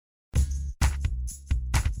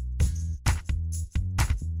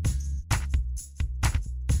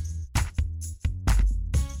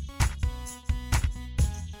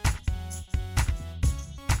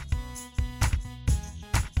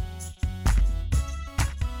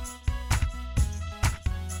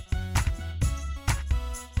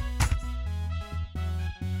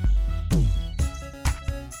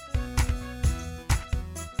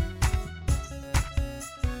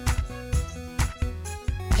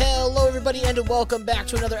everybody, and welcome back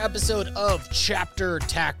to another episode of Chapter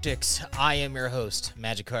Tactics. I am your host,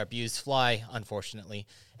 Magikarp Used Fly, unfortunately.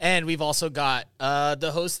 And we've also got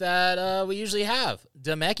the host that we usually have,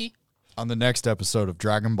 Demeki. On the next episode of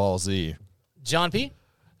Dragon Ball Z. John P.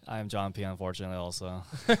 I am John P, unfortunately, also.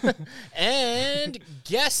 And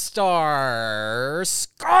guest star,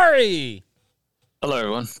 Scary. Hello,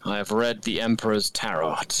 everyone. I have read The Emperor's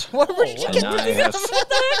Tarot. Where did you get that?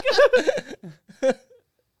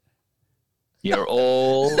 You're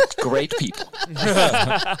all great people.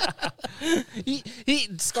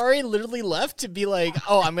 Scary literally left to be like,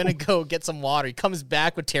 oh, I'm going to go get some water. He comes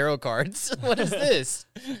back with tarot cards. What is this?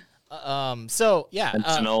 So, yeah.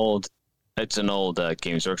 It's an old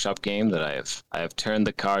Games Workshop game that I have turned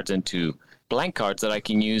the cards into blank cards that I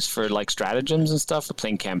can use for like stratagems and stuff for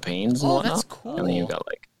playing campaigns and whatnot. That's cool. And then you've got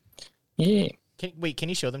like, yeah. Can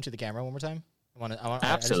you show them to the camera one more time?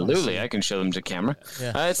 Absolutely, I can show them to camera.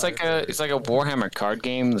 Yeah. It's like a Warhammer card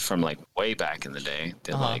game from like way back in the day.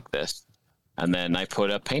 Did like this, and then I put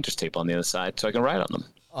a painter's tape on the other side so I can write on them.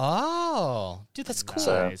 Oh, dude, that's cool.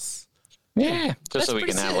 Nice. Yeah, just That's so we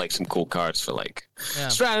pretty can have sick. like some cool cards for like Yeah.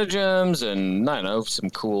 stratagems and I don't know, some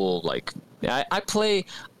cool like. Yeah, I play.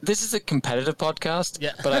 This is a competitive podcast,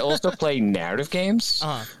 Yeah. but I also play narrative games.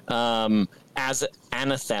 Uh-huh. As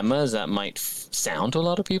anathema as that might sound to a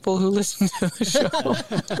lot of people who listen to the show.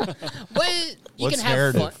 But you What's can have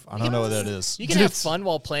narrative? fun. I don't know what that is. You can have fun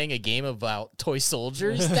while playing a game about toy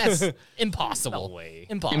soldiers. That's impossible. No way.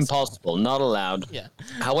 Impossible, not allowed. Yeah.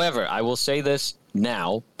 However, I will say this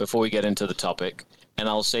now before we get into the topic, and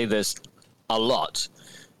I'll say this a lot.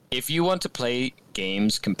 If you want to play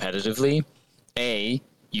games competitively, A,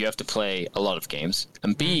 you have to play a lot of games,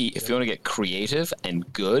 and B, if you want to get creative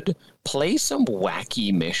and good, play some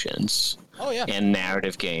wacky missions. Oh, yeah. And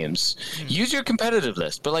narrative games. Use your competitive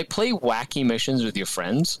list, but like play wacky missions with your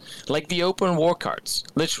friends, like the open war cards,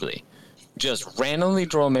 literally. Just randomly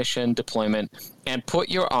draw a mission, deployment, and put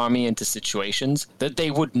your army into situations that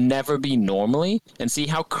they would never be normally, and see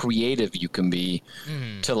how creative you can be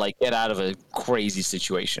to like get out of a crazy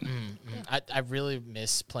situation. I really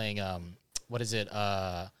miss playing what is it?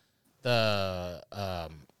 The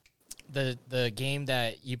game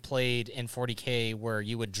that you played in 40K where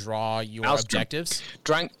you would draw your Maelstrom. objectives.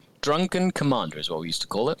 Drunken Commander is what we used to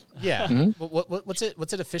call it. Yeah. What's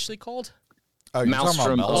it officially called? Oh, you're talking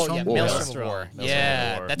about Maelstrom. Oh, yeah, War. Maelstrom of War. Maelstrom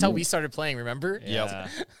Yeah, of War. that's how we started playing, remember? Yeah.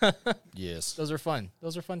 Yes. Those are fun.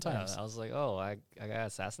 Those are fun times. I was like, oh, I got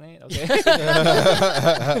assassinate? Okay.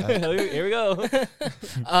 Here we go.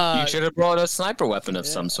 You should have brought a sniper weapon of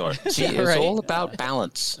some sort. See, it's right. all about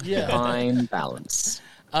balance. Yeah. Fine balance.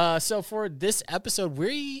 So for this episode,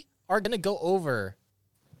 we are going to go over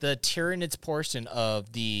the Tyranids portion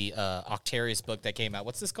of the Octarius book that came out.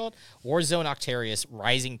 What's this called? Warzone Octarius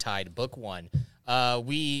Rising Tide, Book 1.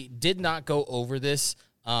 We did not go over this,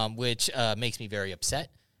 which makes me very upset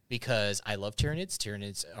because I love Tyranids.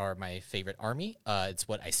 Tyranids are my favorite army. It's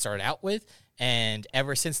what I started out with. And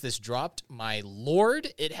ever since this dropped, my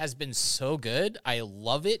lord, it has been so good. I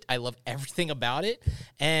love it. I love everything about it.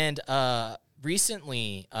 And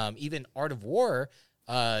recently, even Art of War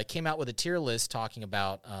came out with a tier list talking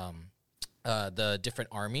about the different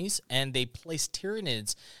armies, and they placed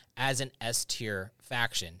Tyranids as an S-tier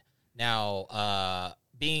faction. Now,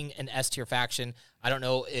 being an S-tier faction, I don't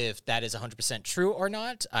know if that is 100% true or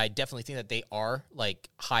not. I definitely think that they are like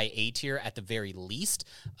high A-tier at the very least,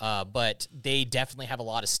 but they definitely have a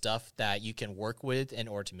lot of stuff that you can work with in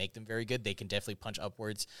order to make them very good. They can definitely punch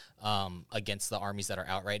upwards against the armies that are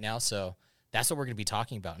out right now, so that's what we're going to be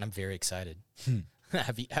talking about, and I'm very excited.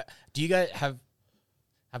 Have you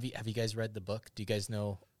guys read the book? Do you guys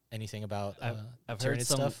know anything about I've heard Tyranid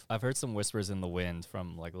some. stuff? I've heard some whispers in the wind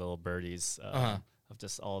from like little birdies of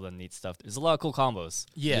just all the neat stuff. There's a lot of cool combos.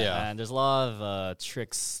 Yeah. And there's a lot of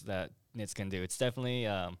tricks that Nits can do. It's definitely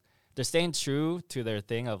they're staying true to their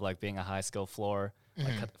thing of like being a high skill floor,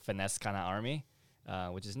 like finesse kind of army,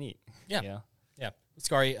 which is neat. Yeah. You know? Yeah.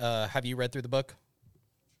 Scary, have you read through the book?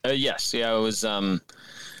 Yes, yeah, I was.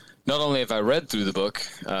 Not only have I read through the book,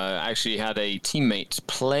 I actually had a teammate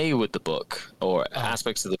play with the book or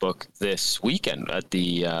aspects of the book this weekend at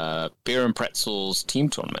the Beer and Pretzels team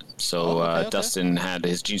tournament. So okay. Dustin had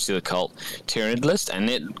his Juicy the Cult Tyranid list, and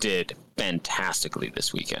it did fantastically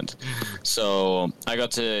this weekend. So I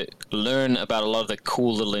got to learn about a lot of the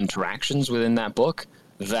cool little interactions within that book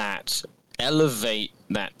that elevate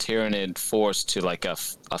that Tyranid force to like a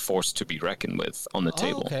force to be reckoned with on the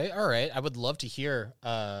table. Okay, all right. I would love to hear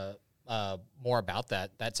more about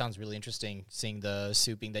that. That sounds really interesting, seeing the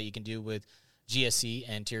souping that you can do with GSC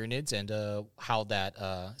and Tyranids and how that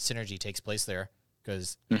synergy takes place there.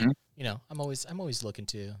 because Mm-hmm. I'm always looking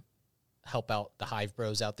to help out the Hive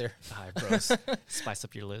Bros out there. Hi, bros. Spice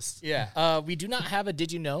up your list. Yeah. We do not have a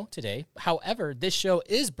Did You Know today. However, this show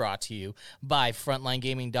is brought to you by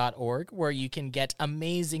FrontlineGaming.org, where you can get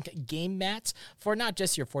amazing game mats for not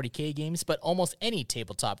just your 40K games, but almost any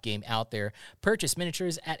tabletop game out there. Purchase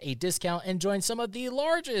miniatures at a discount and join some of the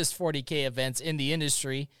largest 40K events in the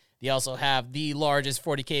industry. They also have the largest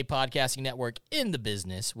 40K podcasting network in the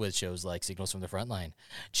business with shows like Signals from the Frontline,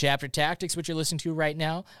 Chapter Tactics, which you're listening to right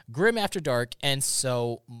now, Grim After Dark, and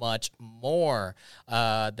so much more.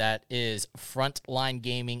 That is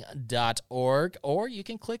frontlinegaming.org, or you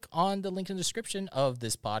can click on the link in the description of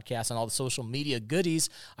this podcast and all the social media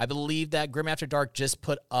goodies. I believe that Grim After Dark just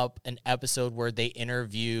put up an episode where they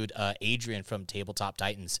interviewed Adrian from Tabletop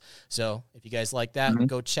Titans. So if you guys like that,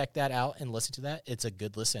 go check that out and listen to that. It's a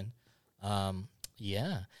good listen.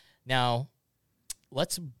 Yeah. Now,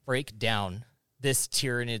 let's break down this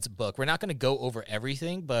Tyranids book. We're not going to go over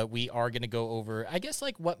everything, but we are going to go over, I guess,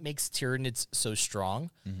 like what makes Tyranids so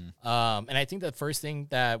strong. And I think the first thing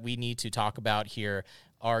that we need to talk about here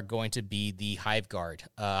are going to be the Hive Guard.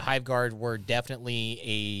 Hive Guard were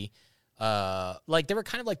definitely they were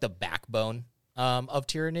kind of like the backbone of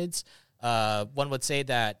Tyranids. One would say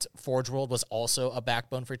that Forge World was also a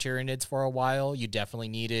backbone for Tyranids for a while. You definitely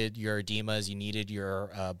needed your Demas, you needed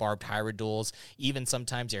your Barbed Hierodules, even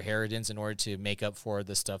sometimes your Harridans in order to make up for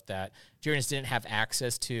the stuff that Tyranids didn't have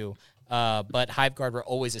access to. But Hive Guard were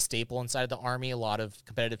always a staple inside of the army. A lot of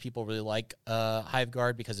competitive people really like Hive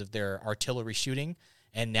Guard because of their artillery shooting.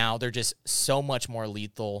 And now they're just so much more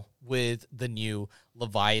lethal with the new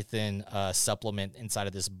Leviathan supplement inside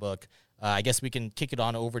of this book. I guess we can kick it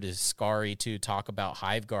on over to Scary to talk about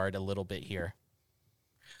Hive Guard a little bit here.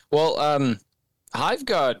 Well, Hive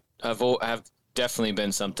Guard have definitely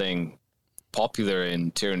been something popular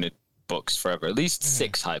in Tyranid books forever. At least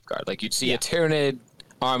 6 Hive Guard. Like you'd see a Tyranid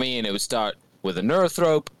army, and it would start with a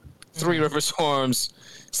Neurothrope, 3 River Swarms,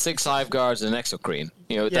 6 Hive Guards, and an Exocrine.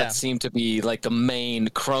 That seemed to be like the main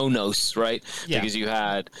Chronos, right? Yeah. Because you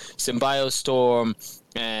had Symbiostorm,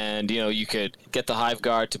 and you could get the Hive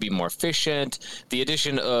Guard to be more efficient. The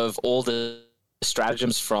addition of all the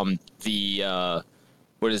stratagems from the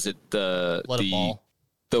what is it, the Blood of Ball.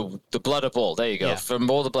 The Blood of Ball, there you go. Yeah.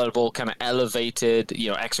 From all the Blood of Ball kind of elevated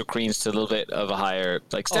Exocrines to a little bit of a higher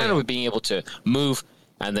standard with being able to move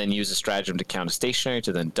and then use a stratagem to counter stationary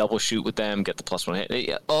to then double shoot with them, get the +1 hit.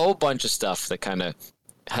 A whole bunch of stuff that kind of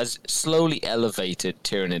has slowly elevated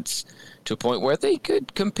Tyranids to a point where they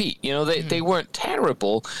could compete. They weren't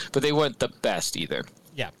terrible, but they weren't the best either.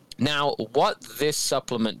 Yeah. Now, what this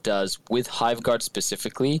supplement does with Hive Guard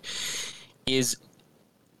specifically is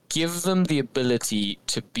give them the ability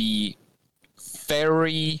to be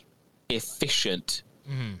very efficient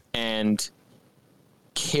and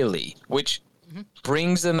killy, which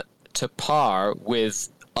brings them to par with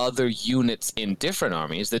other units in different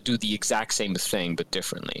armies that do the exact same thing but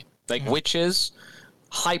differently. Like witches,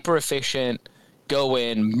 hyper efficient, go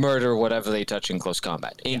in, murder whatever they touch in close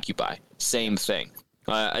combat. Incubi, same thing.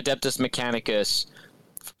 Adeptus Mechanicus,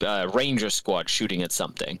 Ranger Squad shooting at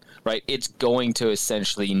something, right? It's going to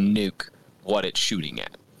essentially nuke what it's shooting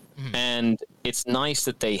at. And it's nice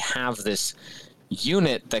that they have this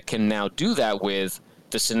unit that can now do that with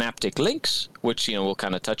the synaptic links, which we'll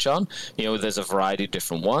kind of touch on. There's a variety of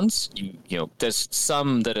different ones. There's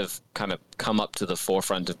some that have kind of come up to the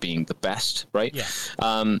forefront of being the best, right? Yeah.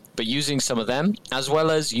 But using some of them, as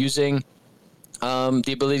well as using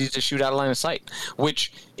the ability to shoot out of line of sight,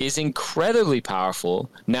 which is incredibly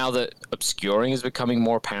powerful now that obscuring is becoming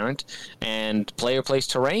more apparent and player place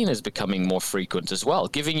terrain is becoming more frequent as well,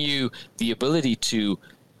 giving you the ability to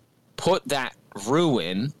put that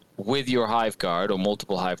ruin with your Hive Guard or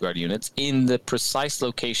multiple Hive Guard units in the precise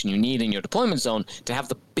location you need in your deployment zone to have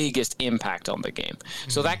the biggest impact on the game.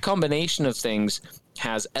 So that combination of things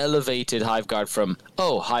has elevated Hive Guard from,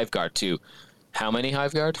 Hive Guard to how many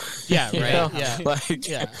Hive Guard? Yeah, right. Yeah. Like,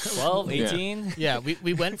 12, 18? Yeah,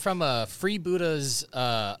 we went from a Free Buddha's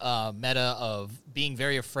meta of being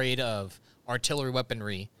very afraid of artillery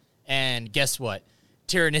weaponry, and guess what?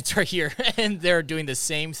 Tyranids are here, and they're doing the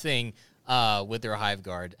same thing with their Hive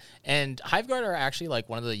Guard. And Hive Guard are actually like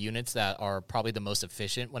one of the units that are probably the most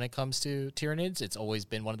efficient when it comes to Tyranids. It's always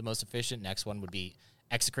been one of the most efficient. Next one would be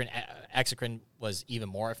Exocrine. Exocrine was even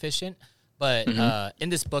more efficient. But in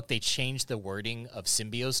this book, they changed the wording of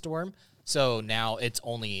Symbiostorm. So now it's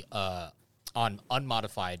only on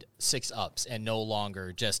unmodified 6-ups and no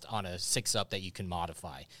longer just on a 6-up that you can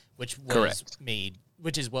modify, which was made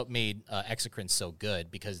which is what made Exocrine so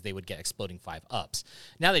good, because they would get exploding 5-ups.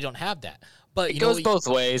 Now they don't have that. But It goes both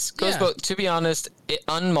ways. Yeah. To be honest,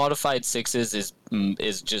 unmodified 6s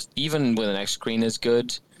is just, even with an Exocrine, is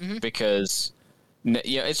good because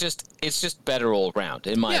it's just better all around,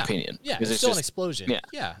 in my opinion. Yeah, 'Cause it's still an just- explosion. yeah.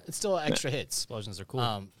 Yeah, it's still extra hits. Explosions are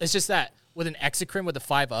cool. It's just that with an Exocrine with a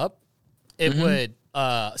 5-up, it would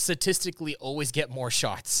statistically always get more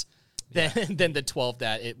shots than the 12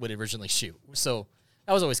 that it would originally shoot. So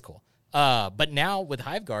that was always cool. But now with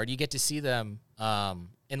Hiveguard, you get to see them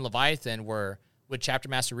in Leviathan, where with Chapter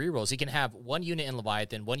Master rerolls, you can have one unit in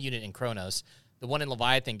Leviathan, one unit in Chronos. The one in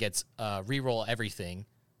Leviathan gets reroll everything,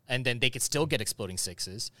 and then they could still get exploding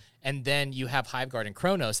 6s. And then you have Hiveguard and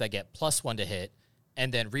Chronos that get +1 to hit,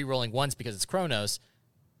 and then rerolling 1s because it's Chronos,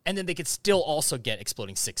 and then they could still also get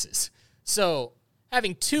exploding 6s. So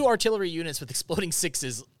having 2 artillery units with exploding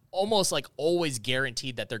 6s, almost like always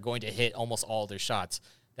guaranteed that they're going to hit almost all their shots.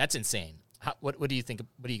 That's insane. What do you think?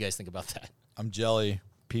 What do you guys think about that? I'm jelly.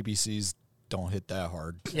 PBCs don't hit that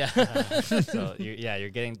hard. Yeah, So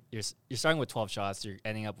you're starting with 12 shots. You're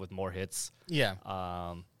ending up with more hits. yeah,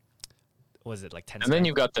 Was it like 10? And then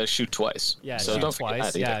you've got the shoot twice. Yeah, so shoot don't forget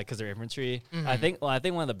twice. that either. Yeah, because they're infantry. I think one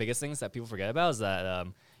of the biggest things that people forget about is that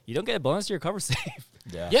you don't get a bonus to your cover save.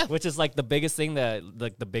 yeah. Which is like the biggest thing that,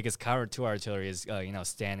 like, the biggest counter to artillery is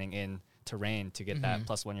standing in terrain to get that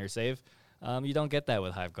 +1 year save. You don't get that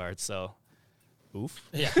with Hiveguard, so oof.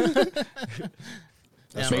 Yeah.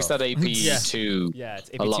 Which makes that AP Yeah. two Yeah, it's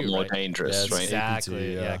a lot AP2, more right? dangerous, Yeah, it's right? Exactly.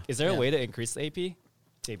 AP2, Yeah. yeah. Is there Yeah. a way to increase the AP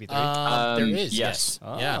to AP3? There is, yes. yes.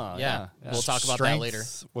 Oh, yeah. yeah. We'll talk about that later.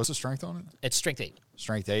 What's the strength on it? It's strength 8.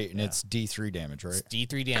 Strength 8, and it's D3 damage, right?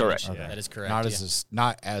 D3 damage. Correct. Okay. That is correct.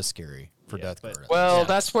 Not as scary for Yeah, Death but- Guard. Well, Yeah.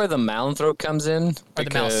 that's where the Malanthrope comes in. Or the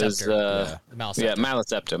Because, Maliceptor. The Maliceptor. yeah,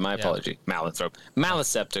 Maliceptor. My Yeah. apology. Malanthrope.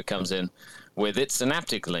 Maliceptor comes in with its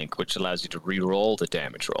Synaptic Link, which allows you to re-roll the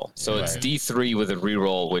damage roll. So it's D3 with a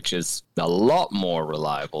re-roll, which is a lot more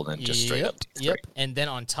reliable than just straight up D3. Yep. And then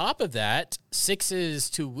on top of that, 6s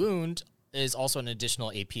to wound is also an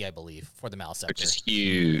additional AP, I believe, for the Maliceptor. Which is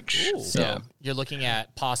huge. So Yeah. you're looking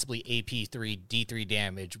at possibly AP3, D3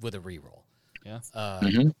 damage with a reroll. Yeah.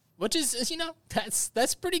 Which is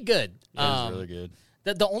that's pretty good. That was really good.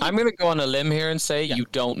 The only I'm going to go on a limb here and say you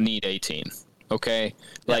don't need 18. Okay?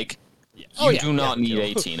 Like, Oh, you yeah. do not Yeah. need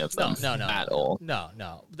 18 of them no at all.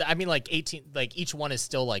 No. I mean, like 18, like each one is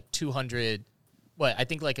still like 200. What I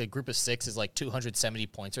think like a group of 6 is like 270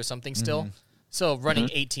 points or something still. So running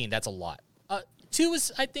 18, that's a lot. 2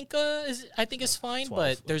 is I think is fine, 12.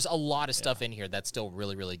 but there's a lot of stuff in here that's still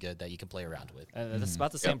really really good that you can play around with. And it's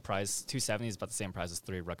about the same price. 270 is about the same price as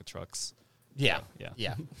 3 Rocket Trucks. Yeah,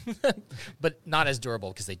 Yeah. but not as durable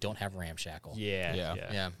because they don't have ramshackle. Yeah. Yeah.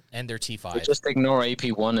 yeah, and they're T5. But just ignore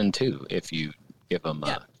AP 1 and 2 if you give them.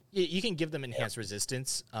 Yeah, you can give them enhanced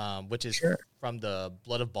resistance, which is from the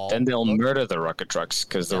Blood of Baal. Then they'll book. murder the rocket trucks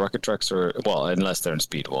because the rocket trucks are, well, unless they're in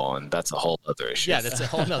speed wall, and that's a whole other issue. Yeah, that's a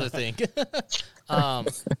whole nother thing.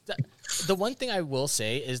 The one thing I will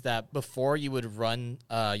say is that before you would run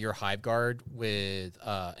your Hive Guard with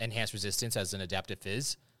enhanced resistance as an adaptive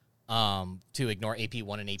fizz to ignore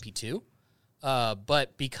AP1 and AP2.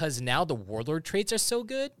 But because now the Warlord traits are so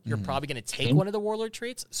good, you're probably going to take one of the Warlord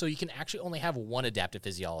traits, so you can actually only have one adaptive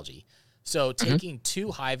physiology. So taking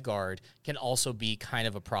 2 Hive Guard can also be kind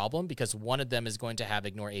of a problem because one of them is going to have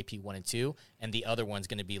ignore AP 1 and 2, and the other one's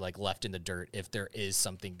going to be like left in the dirt if there is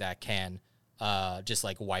something that can just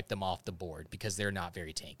like wipe them off the board because they're not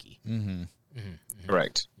very tanky.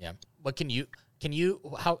 Correct. Yeah. But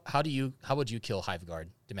how would you kill Hive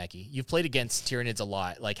Guard, Demeki? You've played against Tyranids a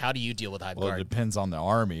lot. Like, how do you deal with Hive Well, it Guard? depends on the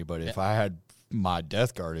army, but if I had my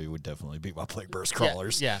Death Guard, it would definitely be my Plague Burst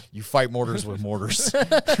Crawlers. yeah. You fight mortars with mortars.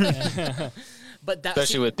 But that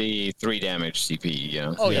Especially with the 3 damage CP, you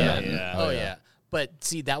know? Oh yeah. Yeah. Oh yeah. But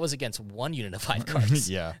see, that was against one unit of Hive Guards.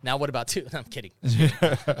 Yeah. Now what about 2? No, I'm kidding.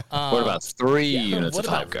 What about 3 units What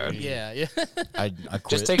of about Hive Guard? Yeah, yeah. I quit.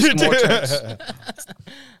 Just take some more turns.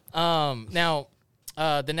 Now,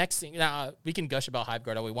 the next thing. Now we can gush about Hive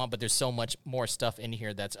Guard all we want, but there's so much more stuff in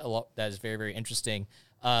here that's a lot that is very very interesting.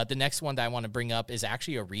 The next one that I want to bring up is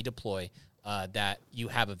actually a redeploy that you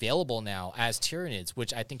have available now as Tyranids,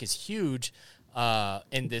 which I think is huge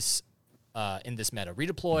in this meta.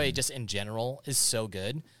 Redeploy just in general is so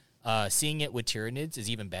good. Seeing it with Tyranids is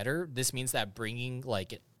even better. This means that bringing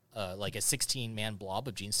like a 16-man blob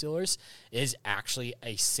of Gene Stealers is actually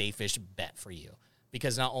a safe-ish bet for you.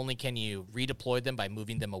 Because not only can you redeploy them by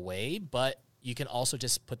moving them away, but you can also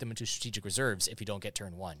just put them into strategic reserves if you don't get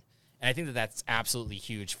turn 1. And I think that that's absolutely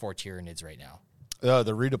huge for Tyranids right now.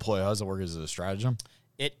 The redeploy, how does it work as a stratagem?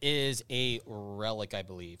 It is a relic, I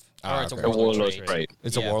believe. Ah, Or it's okay. a A warlord warlord trait. trait.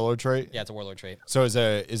 It's Yeah. a warlord trait. Yeah, it's a warlord trait. So is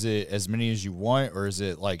it as many as you want, or is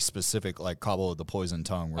it like specific, like Cobble of the Poison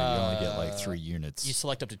Tongue, where you only get like 3 units? You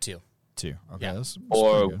select up to 2. 2. Okay, yeah. that's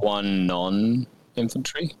Or pretty good. one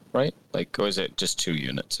non-infantry, right? Like, or is it just 2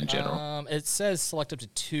 units in general? It says select up to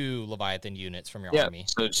 2 Leviathan units from your Yeah, army.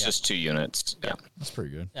 so it's just 2 units. Yeah, That's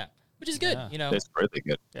pretty good. Yeah, which is good. Yeah. You know. it's really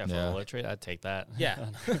good. Yeah, for Yeah. a warlord trait, I'd take that. Yeah.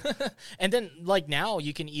 And then like now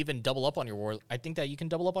you can even double up on your I think that you can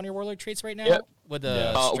double up on your warlord traits right now Yeah. with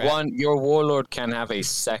the Your warlord can have a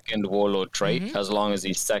second warlord trait as long as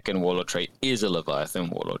the second warlord trait is a Leviathan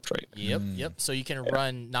warlord trait. Yep. So you can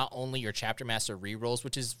run not only your chapter master rerolls,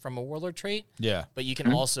 which is from a warlord trait, Yeah. but you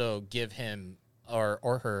can also give him or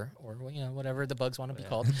her or whatever the bugs want to be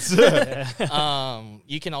called.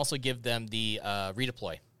 You can also give them the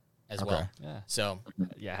redeploy as well. Yeah. So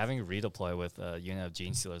Yeah, having redeploy with a unit of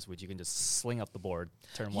Gene Stealers, which you can just sling up the board,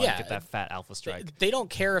 turn 1, Yeah, get that fat alpha strike. they don't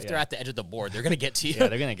care if they're Yeah. at the edge of the board; they're gonna get to you. Yeah,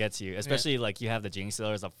 they're gonna get to you. Especially like you have the Gene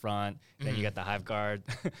Stealers up front, then Mm-hmm. you got the Hive Guard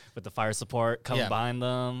with the fire support coming Yeah. behind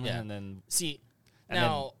them, Yeah. and then See, and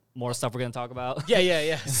now. then more stuff we're gonna talk about.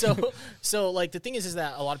 Yeah. So like the thing is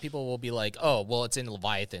that a lot of people will be like, oh, well, it's in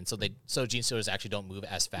Leviathan, so Gene Stealers actually don't move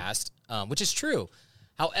as fast, which is true.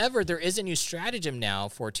 However, there is a new stratagem now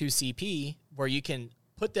for 2CP where you can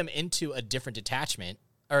put them into a different detachment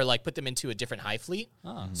or like put them into a different hive fleet.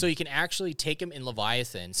 So you can actually take them in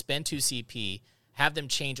Leviathan, spend 2CP, have them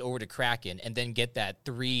change over to Kraken, and then get that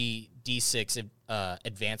 3d6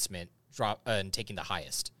 advancement drop and taking the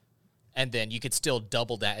highest. And then you could still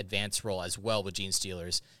double that advance roll as well with Gene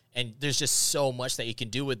Stealers. And there's just so much that you can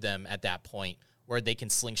do with them at that point where they can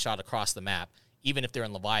slingshot across the map, even if they're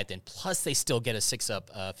in Leviathan. Plus, they still get a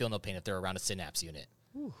 6-up Feel No Pain if they're around a Synapse unit.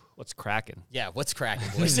 What's cracking? Yeah, what's cracking,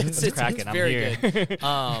 boys? It's cracking? I'm very here. good.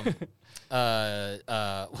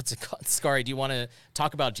 What's it called? Scary, do you want to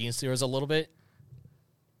talk about Gene Stealers a little bit?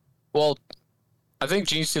 Well, I think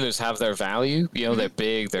Gene Stealers have their value. You know, they're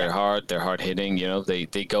big, they're hard, they're hard hitting. You know, they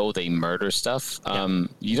murder stuff.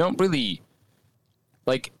 You don't really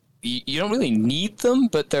like. You don't really need them,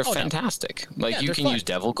 but they're fantastic. Like Yeah, you they're can fun. use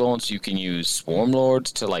Devil Gaunts, you can use Swarm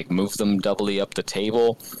Lords to like move them doubly up the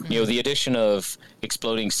table. You know, the addition of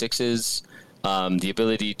exploding sixes, the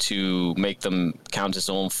ability to make them count as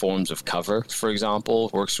own forms of cover, for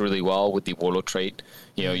example, works really well with the Warlord trait.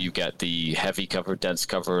 You know, you get the heavy cover, dense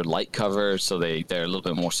cover, light cover, so they're a little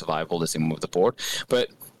bit more survivable as they move the board. But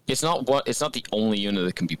it's not the only unit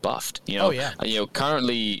that can be buffed. You know,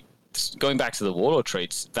 currently. Going back to the warlord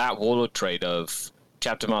traits, that warlord trait of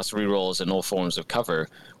chapter master rerolls and all forms of cover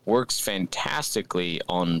works fantastically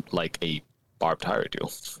on like a barbed hierarchy.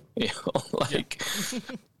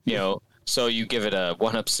 So you give it a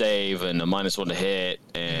 1-up save and a -1 to hit,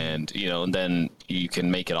 and and then you can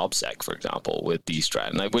make it obsec, for example, with the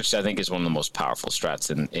strat, which I think is one of the most powerful strats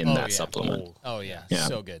in that supplement. Oh yeah, Yeah.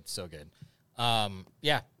 so good.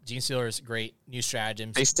 Gene Stealers, great new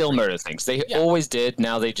stratagems. They still murder things. They always did.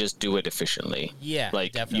 Now they just do it efficiently. Yeah,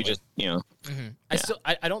 like definitely. you just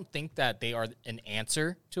I don't think that they are an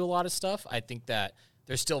answer to a lot of stuff. I think that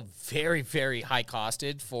they're still very, very high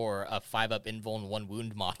costed for a 5-up invuln 1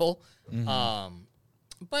 wound model.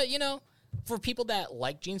 But for people that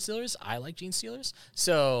like Gene Stealers, I like Gene Stealers.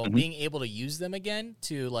 So being able to use them again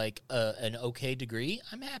to like an okay degree,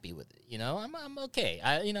 I'm happy with it. I'm okay.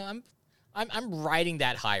 I'm riding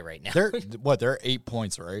that high right now. They're 8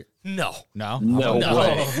 points, right? No. No? No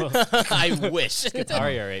way. I wish.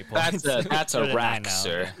 Atari are 8 points. That's a They're at 9 rack, now.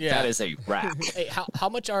 sir. Yeah. That is a rack. Hey, how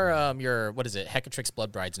much are your what is it? Hecatrix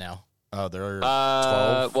Blood Brides now? Oh, they're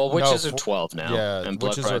 12. Well, witches No, are 12 now. yeah, and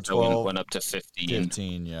Blood witches are Brides 12. went up to 15.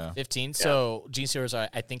 15, yeah. 15. So Gene Stealers I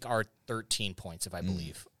think are 13 points if I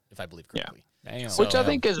believe correctly. Damn. Which I So-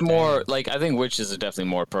 think is more, like, I think witches are definitely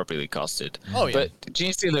more appropriately costed. Oh, yeah. But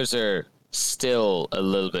Gene Stealers are still a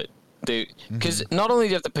little bit, because not only do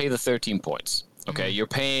you have to pay the 13 points, okay, you're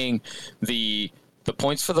paying the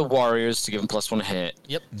points for the warriors to give them +1 hit.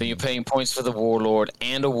 Yep. Then you're paying points for the warlord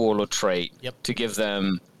and a warlord trait Yep. to give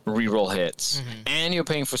them reroll hits, and you're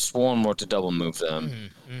paying for Swarm Lord to double move them,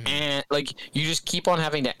 and like you just keep on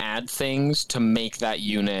having to add things to make that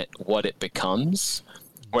unit what it becomes.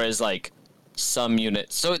 Whereas like some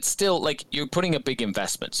units, so it's still like you're putting a big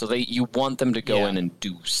investment, so you want them to go Yeah. in and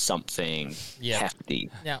do something hefty.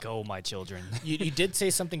 Now, Go, my children. you did say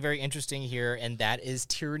something very interesting here, and that is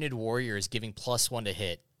Tyrannid Warriors giving +1 to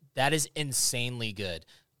hit. That is insanely good.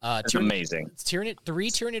 It's amazing.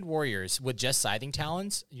 Three Tyrannid Warriors with just Scything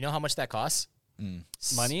Talons. You know how much that costs?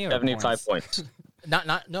 Money or 75 points?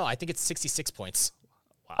 points. No, I think it's 66 points.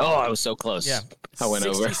 Oh, I was so close. Yeah. I went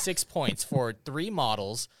over. 66 points for 3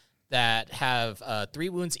 models that have 3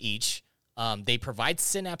 wounds each. They provide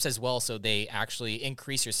synapse as well, so they actually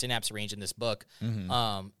increase your synapse range in this book.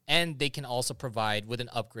 And they can also provide, with an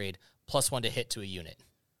upgrade, +1 to hit to a unit.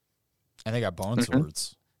 And they got bone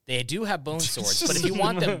swords. They do have bone swords, but if you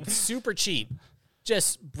want them super cheap,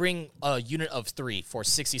 just bring a unit of 3 for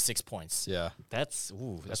 66 points. Yeah. That's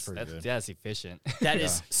pretty good. That's efficient. That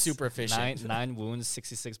is super efficient. nine wounds,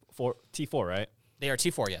 66 T4, right? They are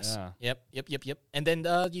T4, yes. Yeah. Yep. And then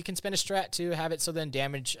you can spend a strat to have it so then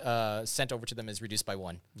damage sent over to them is reduced by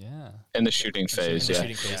 1. Yeah. In the shooting phase, In the yeah.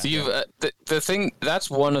 shooting phase, So you've the thing that's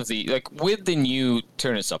one of the with the new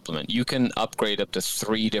Tyranid supplement, you can upgrade up to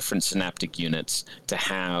 3 different synaptic units to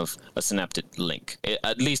have a synaptic link,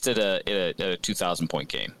 at least at a 2,000 point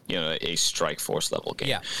game, a strike force level game.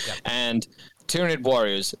 Yeah. And Tyranid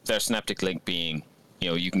warriors, their synaptic link being,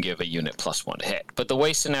 you can give a unit +1 to hit. But the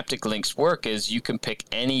way synaptic links work is you can pick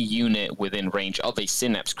any unit within range of a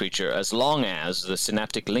synapse creature as long as the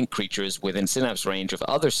synaptic link creature is within synapse range of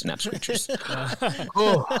other synapse creatures.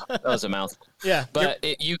 Oh, that was a mouthful. Yeah. But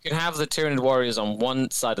you can have the Tyranid warriors on one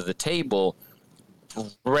side of the table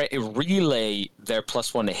relay their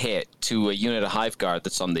 +1 to hit to a unit of Hive Guard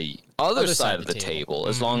that's on the other side of the table,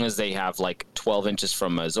 as long as they have 12 inches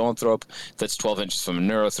from a Zoanthrope, that's 12 inches from a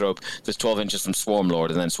Neurothrope, that's 12 inches from Swarmlord,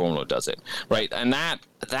 and then Swarmlord does it, right? And that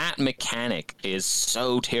mechanic is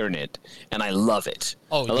so Tyranid, and I love it.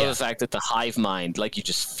 I love the fact that the Hive Mind, you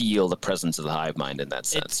just feel the presence of the Hive Mind in that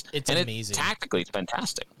sense. It's and amazing. Tactically, it's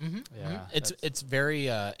fantastic. Yeah. It's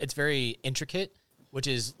very intricate, which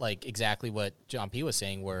is exactly what John P was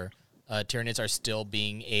saying, where Tyranids are still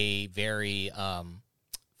being a very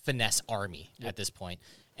finesse army at this point.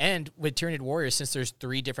 And with Tyranid warriors, since there's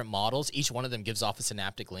 3 different models, each one of them gives off a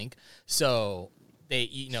synaptic link, so they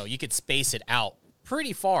you could space it out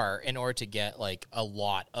pretty far in order to get a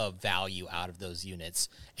lot of value out of those units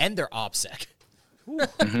and their OBSEC.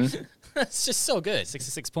 It's just so good.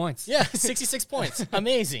 66 points. Yeah, 66 points.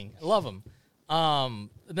 Amazing. Love them.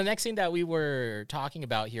 The next thing that we were talking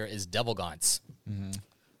about here is Devil Gaunts.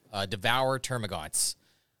 Devour Termagants.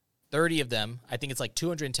 30 of them. I think it's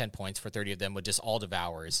 210 points for 30 of them with just all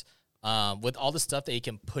Devours. With all the stuff that you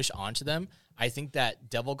can push onto them, I think that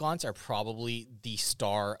Devil Gaunts are probably the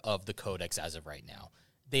star of the Codex as of right now.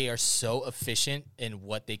 They are so efficient in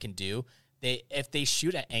what they can do. If they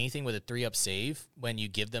shoot at anything with a 3-up save, when you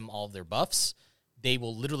give them all of their buffs, they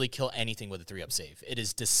will literally kill anything with a 3-up save. It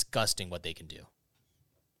is disgusting what they can do.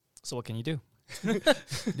 So what can you do?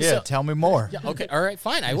 Tell me more. Yeah, okay, all right,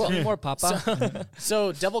 fine, I will. Tell me more, Papa.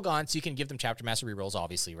 So Devil Gaunts, you can give them Chapter Master rerolls,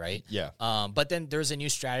 obviously, right? Yeah. But then there's a new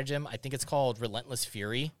stratagem. I think it's called Relentless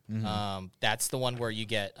Fury. That's the one where you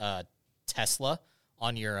get Tesla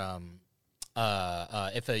on your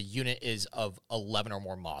if a unit is of 11 or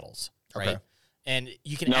more models, right? Okay. And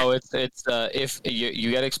you can it's if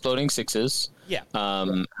you get exploding 6s. Yeah.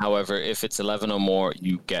 However, if it's 11 or more,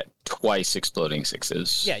 you get twice exploding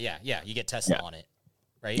 6s. Yeah. You get Tesla on it,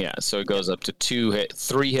 right? Yeah. So it goes up to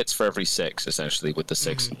 3 hits for every 6, essentially, with the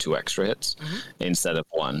 6 and 2 extra hits instead of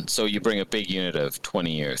 1. So you bring a big unit of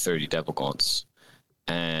 20 or 30 Devil Gaunts,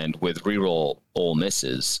 and with reroll all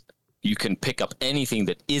misses, you can pick up anything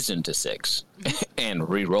that isn't a 6 and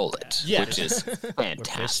re-roll it, which is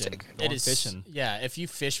fantastic. It is fishing. Yeah, if you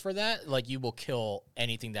fish for that, you will kill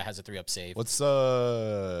anything that has a 3-up save. What's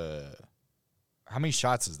how many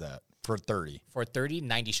shots is that for 30? For 30,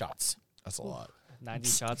 90 shots. That's a lot. 90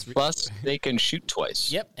 shots. Plus, they can shoot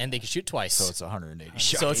twice. Yep, and they can shoot twice. So it's 180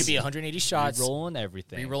 shots. So it could be 180 shots. Rolling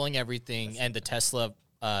everything. Rerolling everything, and the Tesla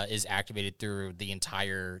is activated through the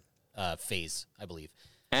entire phase, I believe.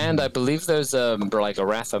 And I believe there's a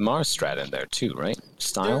Wrath of Mars strat in there too, right?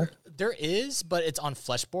 Style? There is, but it's on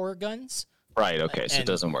fleshbore guns. Right, okay, so it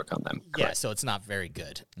doesn't work on them. Yeah, Correct. so it's not very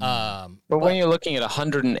good. But when you're looking at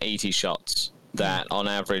 180 shots, that on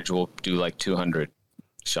average will do 200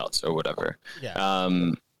 shots or whatever. Yeah.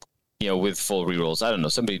 With full rerolls. I don't know.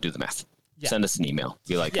 Somebody do the math. Yeah. Send us an email.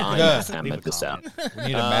 Be like, Yeah. I Yeah. math this out. We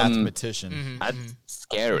need a mathematician. That's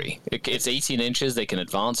scary. It's 18 inches. They can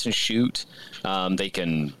advance and shoot. They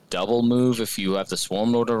can double move if you have the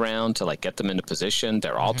Swarmlord around to get them into position.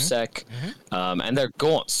 They're OBSEC. And they're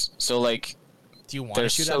gaunts. So do you want to they're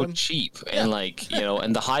shoot at so them? cheap, and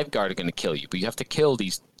and the Hive Guard are going to kill you, but you have to kill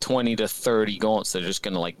these 20 to 30 gaunts that are just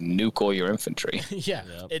going to nuke all your infantry. Yeah,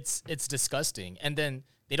 it's disgusting. And then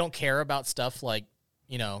they don't care about stuff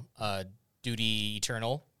Duty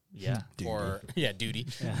Eternal. Yeah. Duty.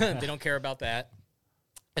 They don't care about that.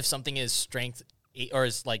 If something is strength 8 or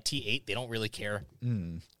is T8, they don't really care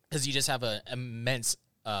because you just have an immense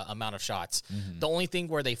amount of shots. The only thing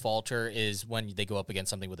where they falter is when they go up against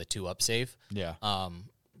something with a 2-up save. Yeah.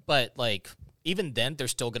 But like even then, they're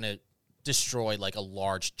still gonna destroy like a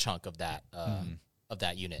large chunk of that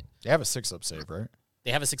unit. They have a 6-up save, right? They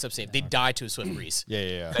have a 6-up save. They die to a Swift Breeze.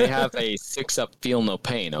 Yeah. They have a 6-up feel no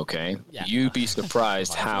pain, okay? Yeah. You'd be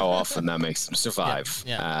surprised how often that makes them survive.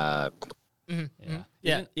 Yeah.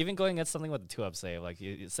 Yeah. Even going against something with a 2-up save, like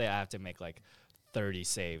you say I have to make like 30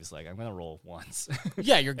 saves, like I'm gonna roll once.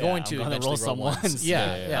 Yeah, you're going I'm to gonna eventually roll some once. ones.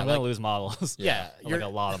 Yeah. I'm gonna lose models. Yeah, like a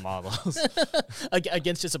lot of models.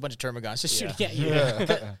 Against just a bunch of Termagants just shooting at you.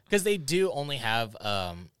 Because they do only have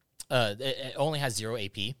it only has 0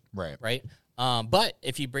 AP. Right. But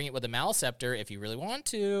if you bring it with a Maliceptor, if you really want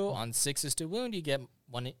to, on 6s to wound, you get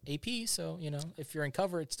 1 AP. So, if you're in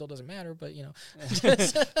cover, it still doesn't matter. But,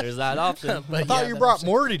 There's that option. But I thought you brought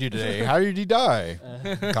Morty today. How did he die?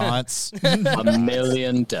 Gaunts. A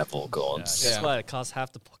million devil gaunts. Guess what? It costs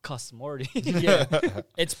half the cost of Morty.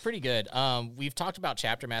 It's pretty good. We've talked about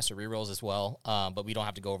Chapter Master rerolls as well, but we don't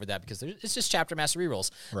have to go over that because it's just Chapter Master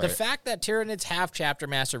rerolls. Right. The fact that Tyranids have Chapter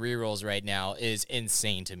Master rerolls right now is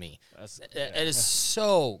insane to me. It is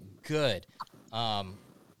so good.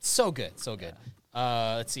 So good.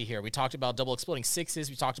 Let's see here. We talked about double exploding 6s.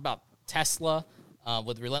 We talked about Tesla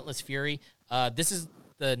with Relentless Fury. This is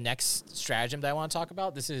the next stratagem that I want to talk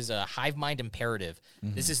about. This is a Hive Mind Imperative.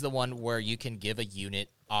 This is the one where you can give a unit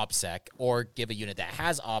OPSEC or give a unit that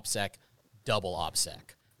has OPSEC double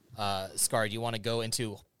OPSEC. Scar, do you want to go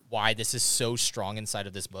into why this is so strong inside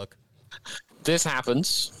of this book? This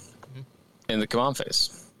happens in the command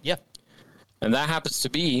phase. Yeah. And that happens to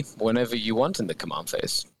be whenever you want in the command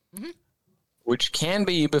phase, which can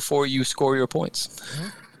be before you score your points.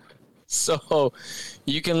 So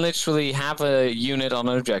you can literally have a unit on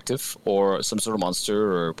an objective or some sort of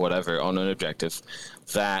monster or whatever on an objective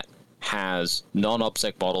that has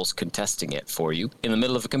non-OPSEC models contesting it for you in the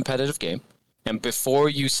middle of a competitive game. And before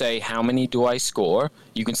you say, how many do I score?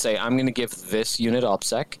 You can say, I'm going to give this unit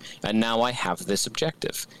OPSEC, and now I have this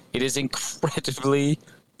objective. It is incredibly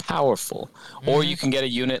powerful. Or you can get a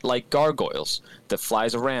unit like Gargoyles that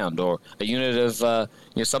flies around, or a unit of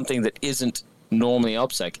something that isn't normally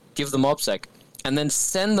OPSEC. Give them OPSEC, and then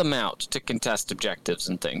send them out to contest objectives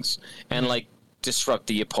and things, and disrupt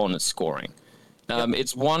the opponent's scoring.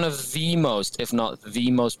 It's one of the most, if not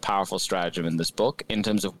the most powerful stratagem in this book in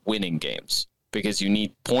terms of winning games, because you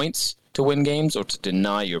need points to win games or to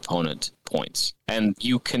deny your opponent points. And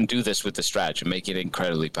you can do this with the stratagem, make it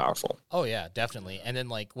incredibly powerful. Oh, yeah, definitely. And then,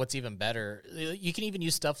 what's even better, you can even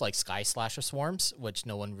use stuff like Sky Slasher Swarms, which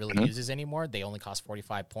no one really uses anymore. They only cost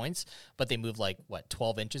 45 points, but they move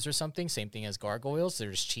 12 inches or something. Same thing as Gargoyles.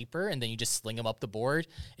 They're just cheaper, and then you just sling them up the board.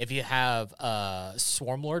 If you have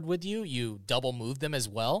Swarmlord with you, you double move them as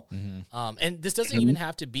well. And this doesn't even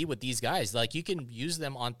have to be with these guys. You can use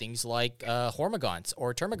them on things like Hormagaunts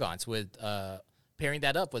or Termagants with pairing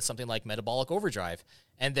that up with something like Metabolic Overdrive.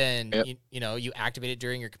 And then, you activate it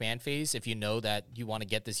during your command phase if you know that you want to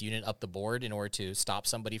get this unit up the board in order to stop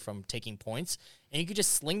somebody from taking points. And you could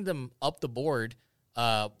just sling them up the board,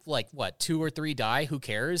 2 or 3 die, who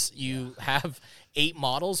cares? You have 8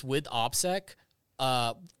 models with OPSEC,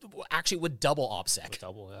 actually with double OPSEC.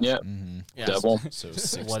 Double, Yeah, Yeah. double. So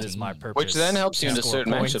What is my purpose? Which then helps you into Score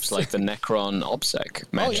certain points. matchups like the Necron OPSEC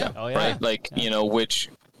matchup, Oh, yeah. right? Which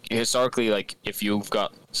historically, if you've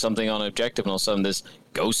got something on an objective and all of a sudden this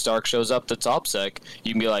Ghost Arc shows up that's OPSEC,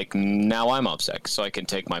 you can be like, now I'm OPSEC, so I can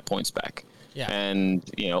take my points back. Yeah. And,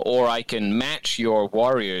 or I can match your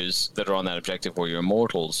warriors that are on that objective or your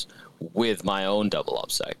immortals with my own double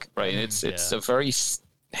OPSEC, right? It's a very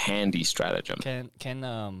handy stratagem.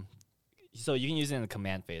 So you can use it in the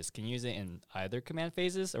command phase. Can you use it in either command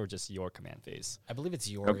phases or just your command phase? I believe it's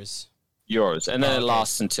yours. Yours, and then it Okay.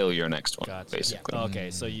 lasts until your next one, Gotcha. basically.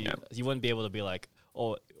 Okay, so you wouldn't be able to be like,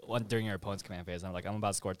 during your opponent's command phase, I'm about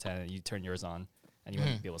to score 10, and you turn yours on, and you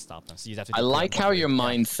wouldn't be able to stop them. So you'd have to. I like how your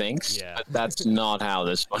mind thinks, Yeah. but that's not how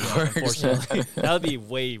this one works. Unfortunately, that would be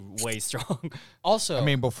way strong. Also, I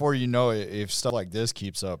mean, before you know it, if stuff like this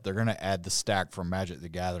keeps up, they're gonna add the stack from Magic the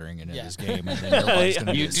Gathering into this game, and then everybody's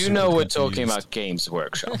gonna You get do super know we're confused. talking about Games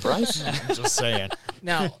Workshop, right? Just saying.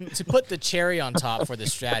 now, to put the cherry on top for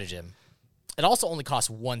this stratagem, it also only costs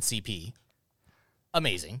 1 CP.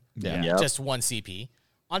 Amazing. Yeah. Yep. Just 1 CP.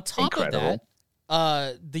 On top Incredible.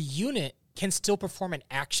 of that, the unit can still perform an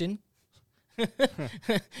action,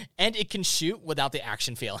 and it can shoot without the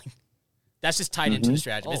action failing. That's just tied into the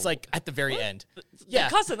stratagem. It's at the very end. Yeah.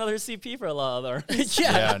 It costs another CP for a lot of other.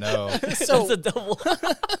 Yeah, no. So It's a double.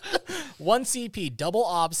 1 CP, double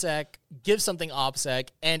OPSEC, give something OPSEC,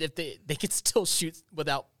 and if they can still shoot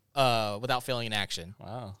without without failing in action.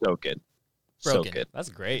 Wow, So good. Broken. So good. that's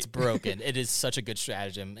great. It's broken. It is such a good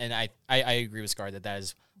stratagem, and I agree with Scar that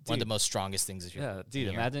is one of the most strongest things. If you're Yeah, dude,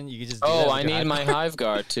 here. imagine you could just. Do that Oh, with I your need iPhone. my Hive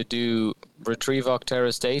Guard to do retrieve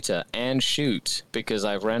Octeris data and shoot because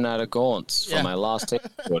I've ran out of gaunts for Yeah. my last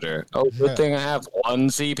order. Oh, good thing I have 1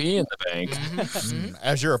 CP in the bank.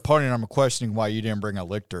 As your opponent, I'm questioning why you didn't bring a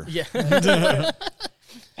lictor. Yeah.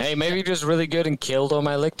 Hey, maybe you're just really good and killed all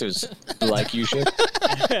my lictors like you should.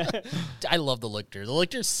 I love the Lictor. The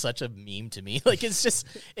Lictor is such a meme to me. Like, it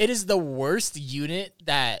is the worst unit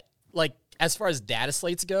that, like, as far as data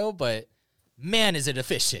slates go, but man, is it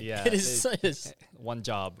efficient. Yeah, It is One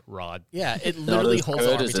job, Rod. yeah, it Not literally as holds the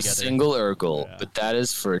good army as a together. single Urgle, but that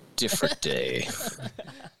is for a different day.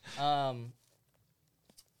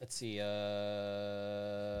 Let's see.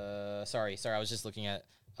 Sorry. I was just looking at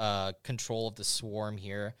control of the swarm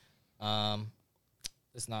here.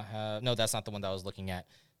 Does not have. No, that's not the one that I was looking at.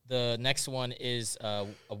 The next one is a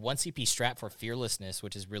 1 CP strat for fearlessness,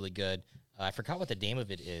 which is really good. I forgot what the name of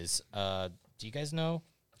it is. Do you guys know?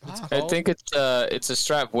 What it's I called? think it's a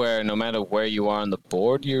strap where no matter where you are on the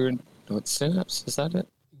board, you're in what synapse? Is that it?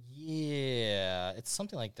 Yeah, it's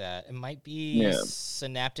something like that. It might be Yeah.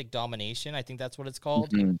 synaptic domination. I think that's what it's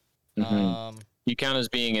called. Mhm. Um, You count as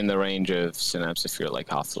being in the range of synapse if you're like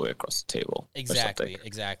half the way across the table. or exactly. something.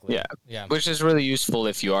 Exactly. Yeah. Yeah. Which is really useful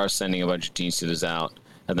if you are sending a bunch of gene stealers out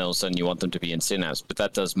and then all of a sudden you want them to be in synapse. But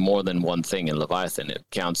that does more than one thing in Leviathan.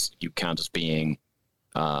 You count as being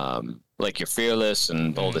like you're fearless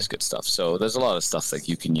and all this good stuff. So there's a lot of stuff that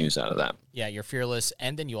you can use out of that. Yeah, you're fearless,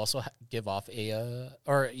 and then you also give off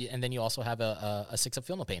and then you also have a 6 of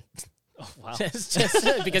feel no pain. Oh, wow.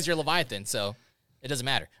 just because you're Leviathan, so it doesn't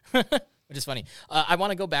matter, which is funny. I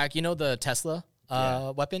want to go back. You know the Tesla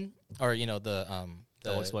weapon, or you know the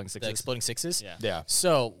exploding the sixes? exploding sixes. Yeah. Yeah.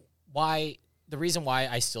 So the reason why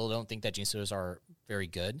I still don't think that Gene Stealers are very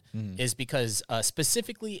good is because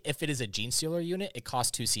specifically if it is a Gene Stealer unit, it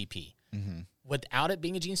costs 2 CP. Without it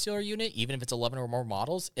being a Gene Stealer unit, even if it's 11 or more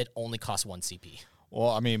models, it only costs 1 CP. Well,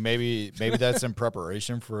 I mean, maybe that's in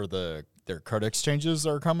preparation for their card exchanges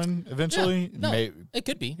are coming eventually. No, it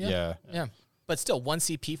could be. Yeah. Yeah. But still, 1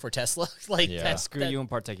 CP for Tesla, like Yeah. that's Screw you in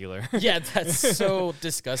particular. Yeah, that's so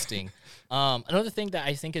disgusting. Another thing that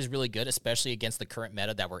I think is really good, especially against the current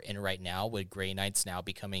meta that we're in right now, with Grey Knights now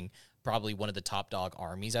becoming probably one of the top dog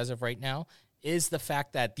armies as of right now, is the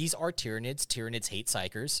fact that these are Tyranids. Tyranids hate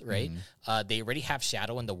Psychers, right? They already have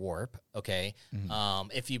Shadow in the Warp, okay?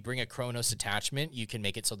 If you bring a Chronos attachment, you can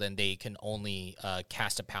make it so then they can only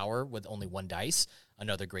cast a power with only 1 dice.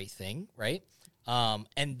 Another great thing, right?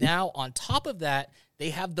 And now on top of that,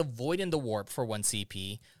 they have the Void in the Warp for 1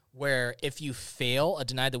 CP, where if you fail a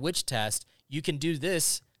Deny the Witch test, you can do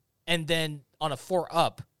this, and then on a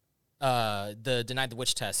 4-up, the Deny the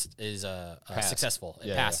Witch test is successful.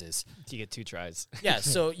 It passes. You get 2 tries. Yeah,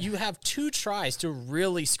 so you have 2 tries to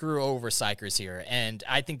really screw over Psychers here, and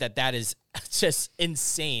I think that is just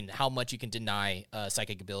insane how much you can deny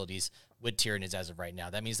psychic abilities with Tyranids as of right now.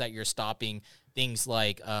 That means that you're stopping things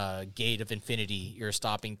like Gate of Infinity, you're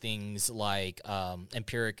stopping things like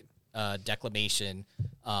Empiric Declamation,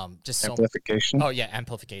 just Amplification. Oh yeah,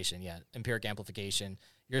 amplification. Yeah, empiric amplification.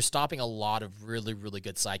 You're stopping a lot of really, really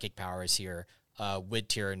good psychic powers here with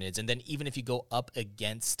Tyranids, and then even if you go up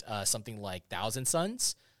against something like Thousand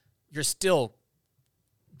Suns, you're still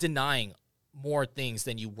denying more things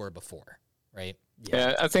than you were before, right?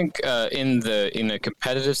 Yeah, I think in a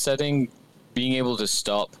competitive setting, being able to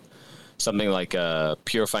stop something like a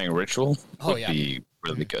purifying ritual would be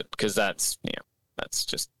really good because that's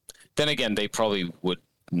just. Then again, they probably would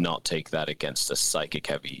not take that against a psychic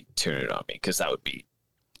heavy Tyranid army because that would be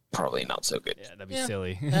probably not so good. Yeah, that'd be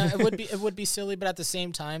silly. It would be silly, but at the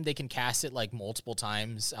same time, they can cast it like multiple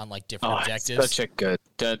times on like different objectives. Such a good.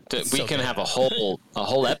 We so can good. have a whole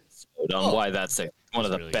episode on why that's one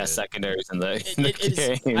of the really best good. secondaries in the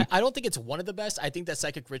It game. is, I don't think it's one of the best. I think that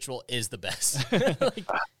Psychic Ritual is the best. Like,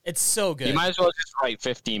 it's so good. You might as well just write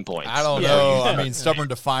 15 points. I don't know. I mean, Stubborn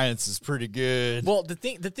Defiance is pretty good. Well, the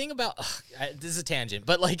thing about this is a tangent,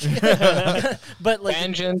 but like,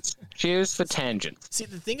 Tangent. Cheers for tangent. see,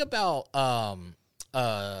 the thing about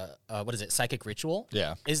what is it, Psychic Ritual?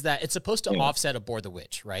 Yeah. is that it's supposed to offset Abhor the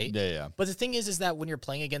Witch, right? Yeah. But the thing is that when you're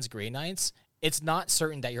playing against Grey Knights, it's not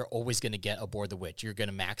certain that you're always going to get Abhor the Witch. You're going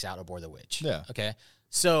to max out Abhor the Witch. Yeah. Okay.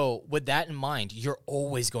 So with that in mind, you're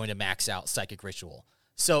always going to max out Psychic Ritual.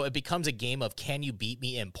 So it becomes a game of can you beat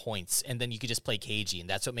me in points, and then you could just play KG, and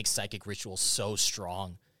that's what makes Psychic Ritual so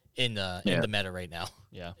strong in the meta right now.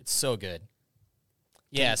 Yeah. It's so good.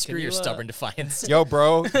 Yeah, screw you, your stubborn defiance. Yo,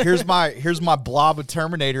 bro, here's my blob of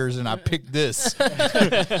Terminators, and I picked this.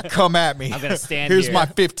 Come at me. I'm gonna stand Here's here. my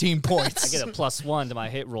 15 points. I get a +1 to my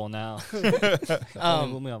hit roll now.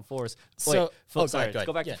 Move me on force. so- Wait, oh, go ahead, sorry. go ahead.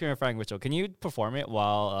 Go back Yeah. to Purifying Ritual. Can you perform it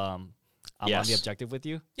while I'm on Yes. the objective with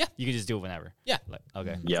you? Yeah. You can just do it whenever. Yeah. Like,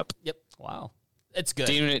 okay. Yep. Yep, Wow. it's good.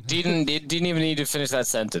 Didn't even need to finish that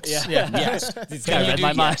sentence. Yeah. Yes. This Can guy you read do- my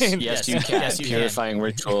yes, mind. Yes, Yes. you can. Yes, you can. Purifying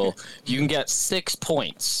ritual. You can get 6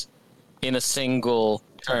 points in a single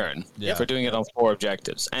turn Yeah. for doing it on 4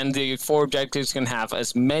 objectives, and the 4 objectives can have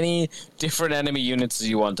as many different enemy units as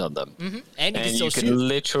you want on them. And you And can you still can shoot.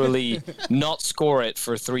 literally not score it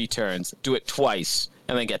for 3 turns, do it twice,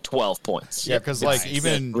 and then get 12 points. Yeah, because like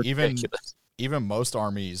even Ridiculous. even most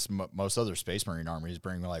armies, most other Space Marine armies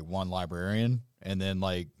bring like one librarian, and then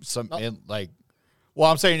like some and like. Well,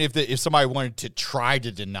 I'm saying if somebody wanted to try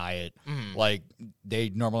to deny it, like they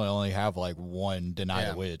normally only have like one deny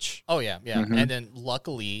Yeah. the witch. Oh yeah, yeah. And then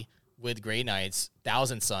luckily with Grey Knights,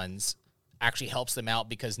 Thousand Sons actually helps them out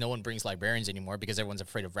because no one brings librarians anymore because everyone's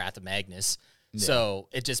afraid of Wrath of Magnus. So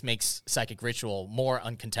it just makes Psychic Ritual more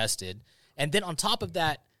uncontested. And then on top of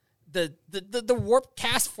that, the warp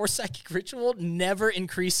cast for Psychic Ritual never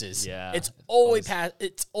increases. Yeah. It's always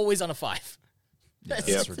it's always on a 5. Yeah, It's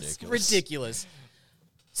that's it's ridiculous. ridiculous.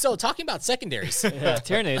 So talking about secondaries, Yeah,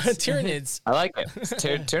 Tyranids. Tyranids. I like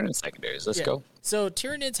it. Turn in secondaries. Let's Yeah. go. So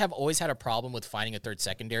Tyranids have always had a problem with finding a third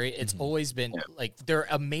secondary. It's always been like they're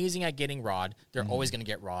amazing at getting Rod. They're always going to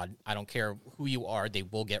get Rod. I don't care who you are; they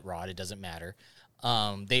will get Rod. It doesn't matter.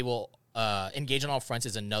 They will engage on all fronts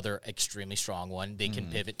is another extremely strong one. They can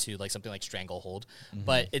pivot to like something like Stranglehold,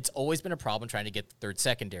 but it's always been a problem trying to get the third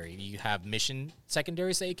secondary. You have mission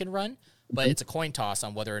secondaries that you can run, but it's a coin toss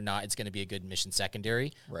on whether or not it's going to be a good mission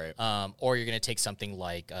secondary. Right. Or you're going to take something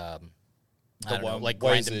like I don't know, one- like what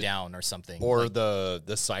grind is them it? down or something. Or Like-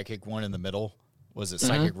 the psychic one in the middle. Was it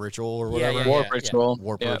psychic ritual or whatever? yeah. Warp ritual.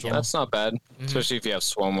 Warp Yeah, ritual. that's not bad, especially if you have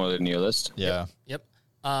Swarm Mode in your list. Yeah. Yep.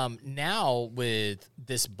 Now with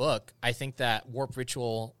this book, I think that Warp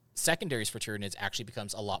Ritual secondaries for Tyranids actually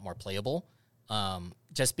becomes a lot more playable.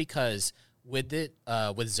 Just because with it,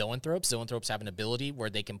 with Zoanthropes have an ability where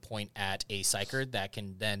they can point at a Psyker that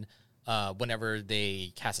can then, whenever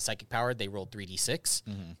they cast a psychic power, they roll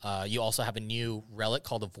 3d6. You also have a new relic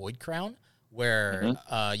called the Void Crown, where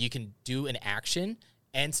you can do an action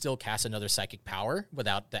and still cast another psychic power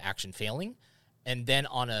without the action failing. And then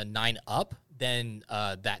on a 9 up, then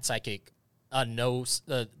that psychic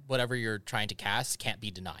whatever you're trying to cast can't be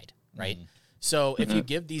denied, right? So if you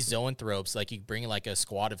give these Zoanthropes, like you bring like a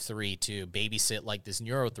squad of 3 to babysit like this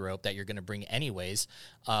Neurothrope that you're going to bring anyways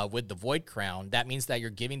with the Void Crown, that means that you're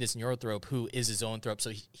giving this Neurothrope who is a Zoanthrope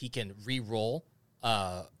so he can re-roll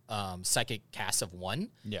psychic cast of 1.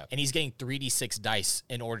 Yeah. And he's getting 3d6 dice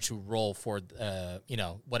in order to roll for,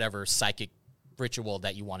 whatever psychic ritual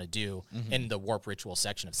that you want to do in the Warp Ritual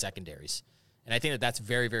section of secondaries. And I think that that's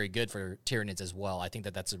very, very good for Tyranids as well. I think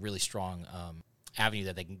that that's a really strong avenue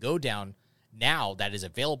that they can go down now that is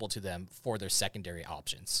available to them for their secondary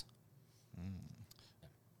options.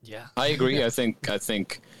 Yeah. I agree. I think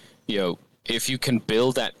if you can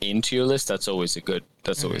build that into your list, that's always a good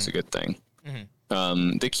thing.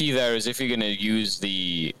 The key there is if you're going to use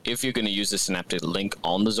the synaptic link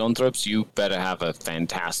on the Zoanthropes, you better have a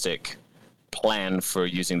fantastic plan for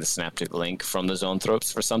using the synaptic link from the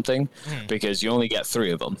Zoanthropes for something, because you only get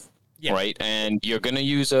 3 of them. Yeah. Right, and you're gonna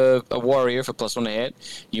use a warrior for +1 to hit.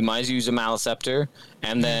 You might use a Maleceptor,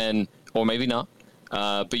 and then, or maybe not.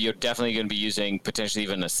 But you're definitely going to be using potentially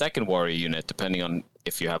even a second warrior unit, depending on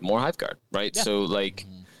if you have more Hive Guard, right? Yeah. So, like,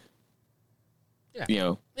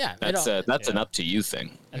 Yeah, that's an up to you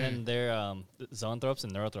thing. And then their Zoanthropes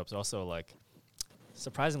and Neurothropes are also like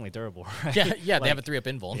surprisingly durable, right? yeah, they have a Like, 3-up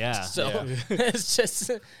invuln. Yeah, So it's just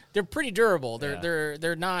they're pretty durable.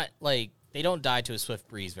 They're not like they don't die to a swift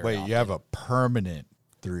breeze very Wait, often. you have a permanent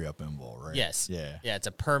 3-up invul, right? Yes. Yeah. Yeah, it's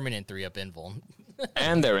a permanent 3-up invuln.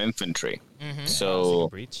 And they're infantry, Awesome so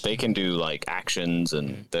breach. they can do like actions,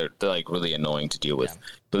 and they're like really annoying to deal with. Yeah.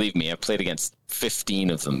 Believe me, I've played against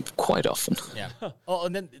 15 of them quite often. Yeah. Oh,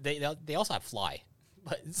 and then they also have fly.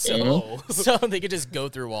 But so they could just go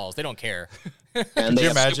through walls. They don't care. And they you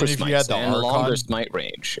have imagine super if you had smites the and Archon? longer smite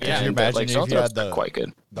range. Yeah. Could you And, imagine like, if you Zoanthropes had are quite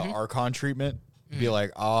good. the Archon treatment? Be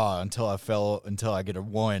like, until I get a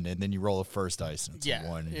 1, and then you roll the first dice and it's Yeah, a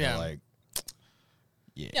 1, and yeah. you're like,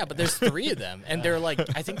 Yeah, but there's 3 of them, and they're like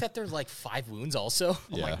I think that there's like 5 wounds also.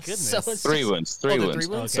 Oh my goodness. So it's 3 just- wounds. they're 3 wounds.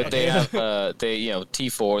 3 wounds? Okay. But they have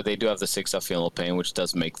T4. They do have the 6 up funeral pain, which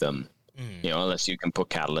does make them, unless you can put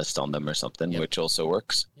catalyst on them or something, which also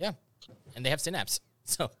works. Yeah, and they have synapse.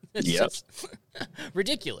 So it's Yep. just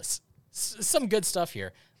ridiculous. Some good stuff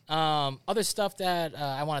here. Other stuff that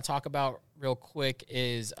I want to talk about real quick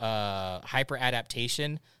is hyper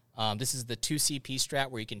adaptation. This is the 2 CP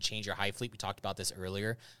strat where you can change your hive fleet. We talked about this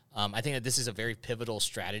earlier. I think that this is a very pivotal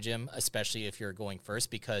stratagem, especially if you're going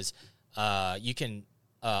first, because you can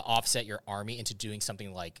offset your army into doing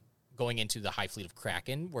something like going into the high fleet of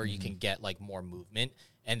Kraken, where you can get like more movement.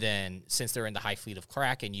 And then since they're in the high fleet of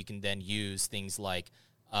Kraken, you can then use things like,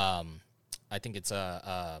 I think it's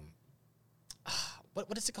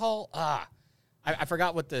what is it called? I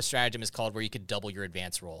forgot what the stratagem is called, where you could double your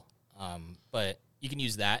advance roll. But you can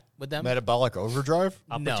use that with them. Metabolic overdrive?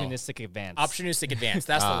 Opportunistic advance. Opportunistic advance.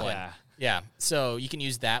 That's the one. Yeah. Yeah. So you can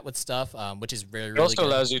use that with stuff, which is really, It really also good.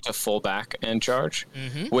 allows you to fall back and charge,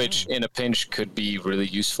 which in a pinch could be really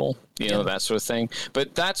useful, that sort of thing.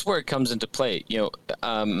 But that's where it comes into play. I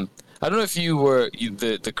don't know if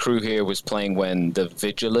the crew here was playing when the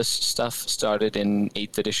Vigilus stuff started in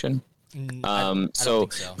 8th edition. I don't think so.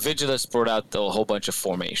 Vigilus brought out a whole bunch of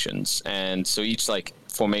formations, and so each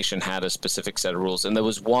formation had a specific set of rules. And there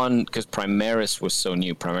was one, because Primaris was so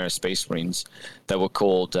new, Primaris Space Marines, that were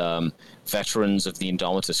called Veterans of the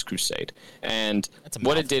Indomitus Crusade. And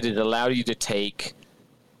what it did, it allowed you to take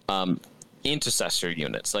intercessor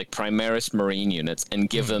units, like Primaris Marine units, and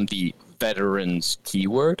give them the Veterans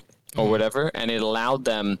keyword or whatever, and it allowed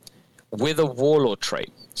them with a Warlord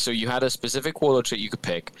trait. So you had a specific Warlord trait you could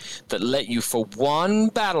pick that let you, for one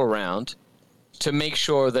battle round, to make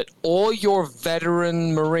sure that all your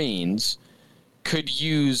veteran Marines could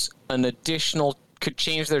could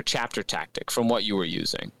change their chapter tactic from what you were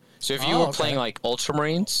using. So if you were playing like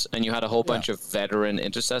Ultramarines and you had a whole bunch of veteran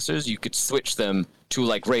intercessors, you could switch them to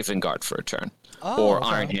like Raven Guard for a turn. Or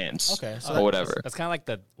Iron Hands, or whatever. That's kind of like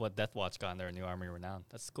what Death Watch got in their new Army Renown.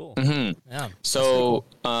 That's cool. Yeah. So,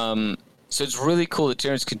 so it's really cool that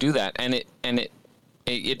Tyranids can do that, and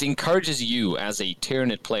it encourages you as a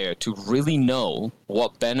Tyranid player to really know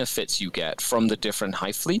what benefits you get from the different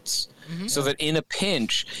hive fleets, so that in a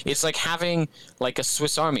pinch, it's like having like a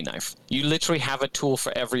Swiss Army knife. You literally have a tool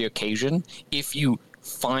for every occasion if you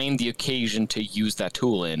find the occasion to use that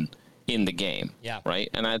tool in the game. Yeah. Right,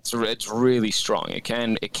 and it's really strong.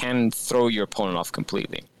 It can throw your opponent off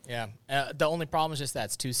completely. Yeah. The only problem is just that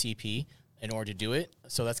it's 2 CP in order to do it,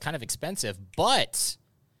 so that's kind of expensive. But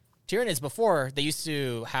Tyranids before, they used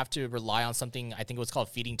to have to rely on something, I think it was called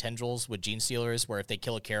Feeding Tendrils with Gene Stealers, where if they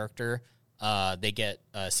kill a character, they get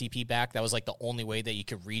CP back. That was like the only way that you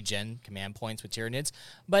could regen command points with Tyranids.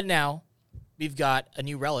 But now we've got a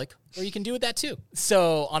new relic where you can do that too.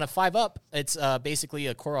 So on a 5-up, it's basically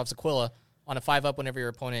a Korov's Aquila. On a 5-up, whenever your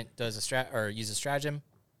opponent does uses stratagem,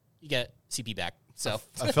 you get CP back. So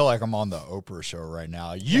I feel like I'm on the Oprah show right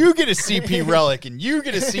now. You get a CP relic, and you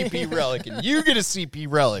get a CP relic, and you get a CP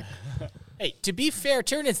relic. Hey, to be fair,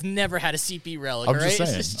 Tyranids never had a CP relic, I'm all right? just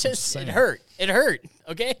saying, It's I'm just just saying. it hurt. It hurt,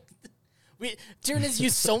 okay? Tyranids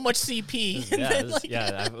use so much CP. and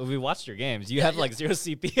then, We watched your games. You have like 0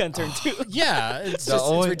 CP on turn 2. Yeah, it's The just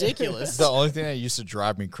only- it's ridiculous. The only thing that used to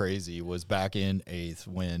drive me crazy was back in 8th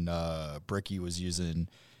when Bricky was using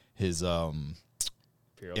his Imp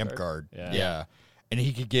Guard. Yeah. And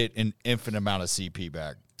he could get an infinite amount of CP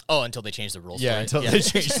back. Oh, until they changed the rules. Yeah, for it. until they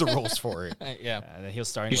changed the rules for it. Yeah. And then he'll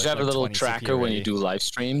start. You should have a little tracker when you do live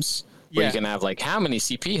streams where you can have like, how many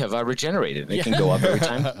CP have I regenerated? And it can go up every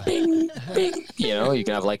time. Bing, bing. You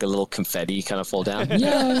can have like a little confetti kind of fall down.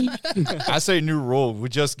 Yay. I say new rule. We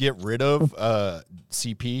just get rid of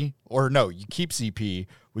CP. Or no, you keep CP.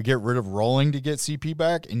 We get rid of rolling to get CP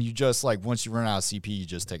back. And you just like, once you run out of CP, you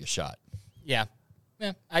just take a shot. Yeah.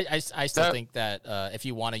 Yeah. I still think that if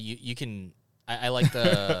you want to, you can. I like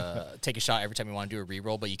the take a shot every time you want to do a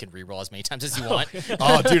reroll, but you can reroll as many times as you want.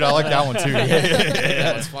 Oh, dude, I like that one too.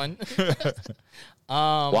 That was fun.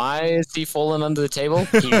 Why is he falling under the table?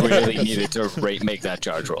 He really needed to make that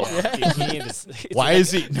charge roll. Why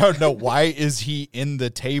is he? No. Why is he in the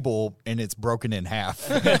table and it's broken in half?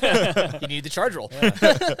 You need the charge roll.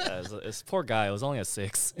 This poor guy. It was only a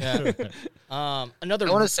 6. Yeah. Another.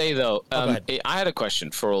 I want to say though, go ahead. I had a question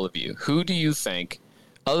for all of you. Who do you think,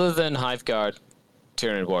 other than Hive Guard,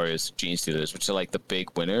 Tyranid Warriors, Gene Stealers, which are like the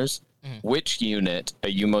big winners, which unit are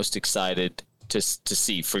you most excited to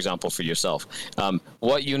see? For example, for yourself,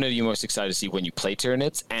 what unit are you most excited to see when you play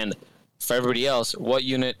Tyranids? And for everybody else, what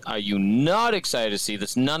unit are you not excited to see?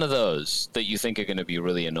 That's none of those that you think are going to be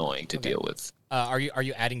really annoying to deal with. Are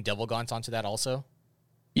you adding Devil Gaunts onto that also?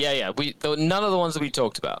 Yeah. None of the ones that we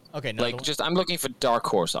talked about. Okay, I'm looking for dark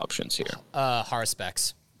horse options here.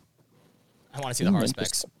 Haruspex. I want to see the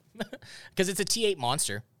Haruspex because it's a T8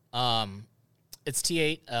 monster. It's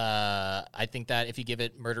T8. I think that if you give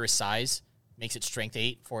it murderous size, makes it strength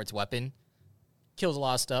 8 for its weapon, kills a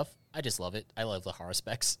lot of stuff. I just love it. I love the horror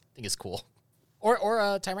specs. I think it's cool. Or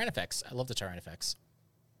Tyrannifex. I love the Tyrannifex.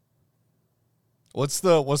 What's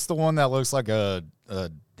the one that looks like a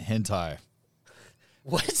hentai?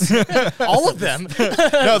 What? All of them?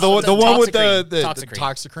 No, the one with the Toxicrene.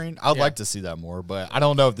 Toxicrene. I'd like to see that more, but I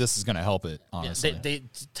don't know if this is going to help it, honestly.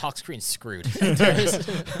 Toxicrene's screwed.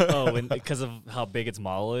 Because of how big its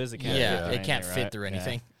model is, it can't. It can't fit through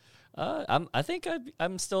anything. I think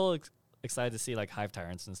I'm still excited to see like Hive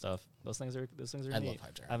Tyrants and stuff. Those things are I neat. love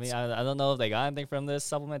Hive Tyrants. I mean, I don't know if they got anything from this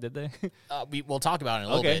supplement, did they? We'll talk about it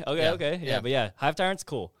in a little bit. Okay. Yeah, but yeah, Hive Tyrants,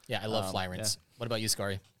 cool. Yeah, I love Flyrants. Yeah. What about you,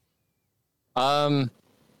 Scary?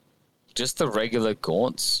 Just the regular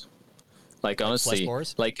gaunts. Like honestly,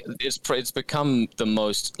 like it's become the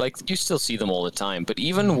most, like you still see them all the time, but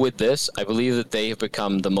even with this, I believe that they have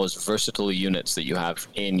become the most versatile units that you have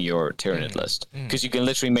in your Tyranid list, because you can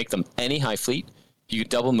literally make them any high fleet. You can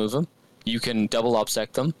double move them. You can double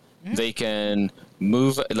obsec them. They can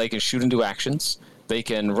move. They can shoot into actions. They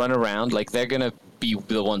can run around. Like they're gonna be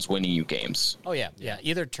the ones winning you games. Oh yeah.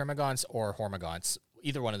 Either Termagants or Hormagaunts.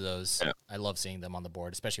 Either one of those. Yeah. I love seeing them on the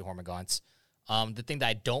board, especially Hormagaunts. The thing that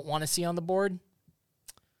I don't want to see on the board.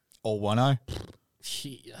 Oh, One Eye. We're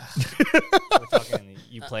talking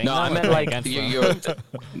you playing. No, them I or meant playing like against them?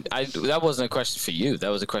 that wasn't a question for you. That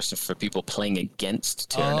was a question for people playing against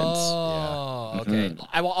Tyranids. Oh, okay.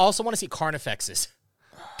 I will also want to see Carnifexes.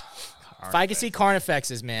 If I could see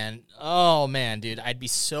Carnifexes, man. Oh, man, dude. I'd be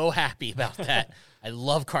so happy about that. I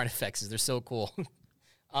love Carnifexes. They're so cool.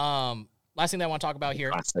 Last thing that I want to talk about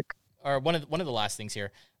here, Classic. or one of the last things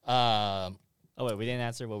here. Oh wait, we didn't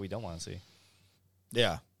answer what we don't want to see.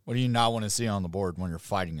 Yeah. What do you not want to see on the board when you're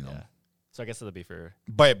fighting them? Yeah. So I guess it'll be for.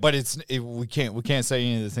 But we can't say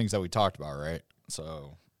any of the things that we talked about, right?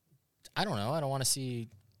 So I don't know. I don't want to see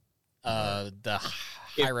the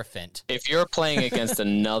Hierophant. If you're playing against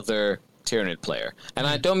another Tyranid player, and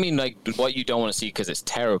I don't mean like what you don't want to see because it's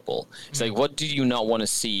terrible. It's like, what do you not want to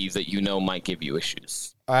see that you know might give you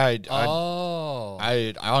issues? I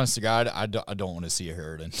honestly, God, I don't want to see a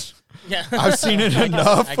Harridan. Yeah, I've seen it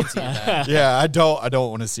enough. I can see that. Yeah, I don't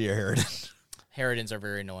want to see a Harridan. Harridans are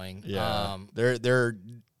very annoying. Yeah, they're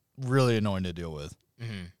really annoying to deal with.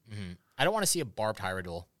 I don't want to see a barbed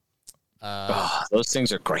Hierodule. Those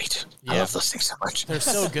things are great. I Yeah. love those things so much. They're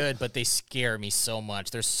so good, but they scare me so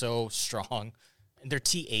much. They're so strong. And they're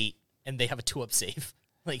T8, and they have a 2-up save.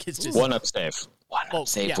 Like, it's just... One up save. One up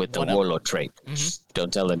save with the one up. Warlord trait.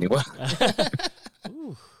 Don't tell anyone.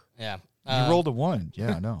 Yeah. You rolled a 1.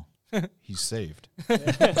 Yeah, I know. He's saved. What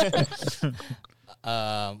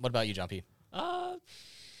about you, Jumpy?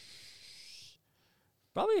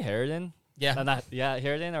 Probably Harridan. Yeah.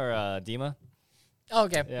 Harridan or Dima. Oh,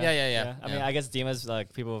 okay. Yeah. I mean, I guess Dima's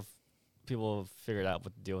like people figured out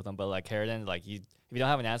what to deal with them, but like Harridan, like if you don't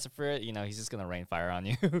have an answer for it, he's just gonna rain fire on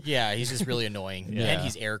you. Yeah, he's just really annoying. Yeah. And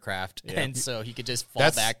he's aircraft. Yeah. And so he could just fall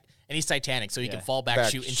back. And he's Titanic, so he can fall back,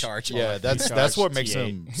 shoot, and charge. Yeah, that's Charge what makes T8.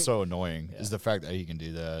 him so annoying is the fact that he can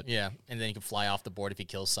do that. Yeah, and then he can fly off the board if he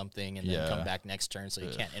kills something and then Yeah. come back next turn so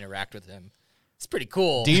you can't interact with him. It's pretty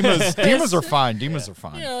cool. Demas are fine. Demas are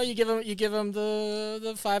fine. You give him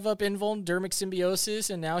the 5-up invuln Dermic Symbiosis,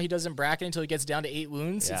 and now he doesn't bracket until he gets down to 8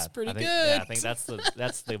 wounds. Yeah, It's pretty I think, good. Yeah, I think that's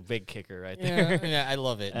the big kicker right there. Yeah, I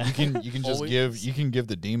love it. You can just Always. give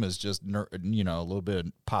the Demas just a little bit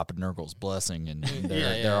of Papa Nurgle's blessing and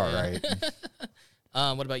they're Yeah, all yeah. right.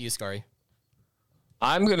 What about you, Scary?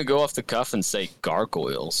 I'm going to go off the cuff and say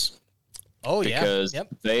gargoyles. Oh, yeah. Because Yep.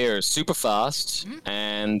 they are super fast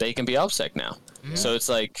and they can be obsec now. So it's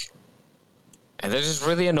like, and they're just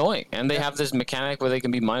really annoying. And they have this mechanic where they can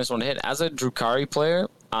be -1 hit. As a Drukhari player,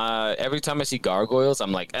 every time I see gargoyles,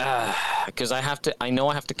 I'm like, because I know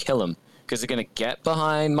I have to kill them because they're gonna get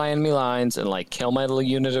behind my enemy lines and like kill my little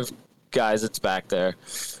unit of guys that's back there,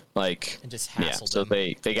 like, And just yeah. hassle So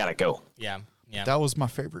them. they gotta go. Yeah. That was my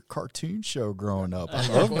favorite cartoon show growing up. I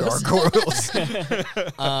love Gargoyles? gargoyles.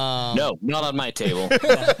 No, not on my table.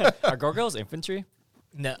 Are gargoyles infantry?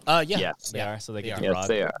 No. Yeah. Yes. They are, so they They can are. do Yes, rod.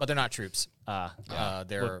 they are. But they're not troops. They're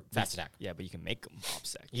Well, fast attack. Yeah, but you can make them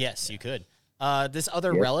obsec. Yes, you could. This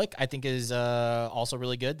other relic I think is also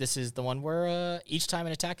really good. This is the one where each time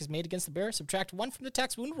an attack is made against the bear, subtract 1 from the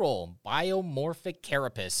attack's wound roll. Biomorphic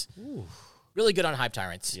Carapace. Really good on Hive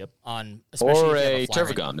Tyrants. Yep. Especially Or if you have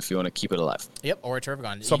a Flyrant. Tervagon if you want to keep it alive. Yep, or a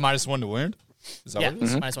Tervagon. So -1 to wound? Is that Yeah, what it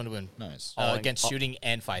is? -1 to wound. Nice. Against shooting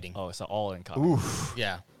and fighting. Oh, so all in common.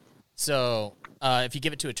 Yeah. So if you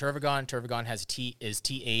give it to a Tervagon, Tervagon is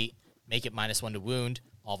T8, make it -1 to wound.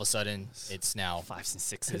 all of a sudden it's now 5s and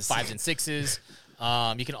 6s. 5s and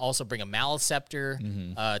 6s. You can also bring a Maliceptor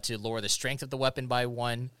to lower the strength of the weapon by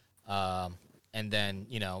 1. And then,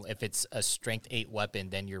 if it's a strength 8 weapon,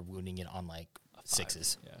 then you're wounding it on like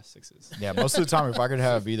 6s. Yeah, 6s. Yeah, most of the time, if I could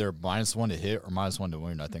have either -1 to hit or -1 to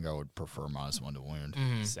wound, I think I would prefer -1 to wound.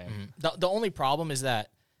 Same. The only problem is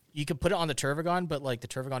that you could put it on the Turvagon, but like the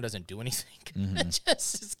Turvagon doesn't do anything.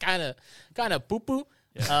 It's kind of poo poo.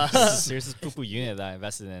 Yeah. Here's this poo-poo unit that I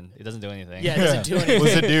invested in. It doesn't do anything. Yeah, it doesn't do anything.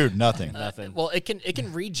 What's it do? Nothing. Nothing. Well, it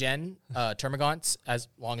can regen Termagants as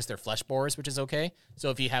long as they're flesh borers, which is okay. So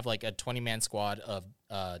if you have like a 20-man squad of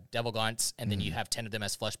Devil Gaunts and then you have 10 of them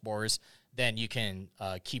as flesh borers, then you can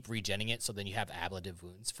keep regenning it. So then you have ablative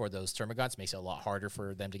wounds for those Termagants. Makes it a lot harder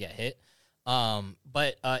for them to get hit.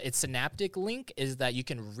 But its synaptic link is that you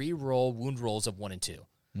can re-roll wound rolls of 1 and 2.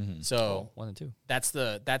 So 1 and 2. that's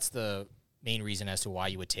the main reason as to why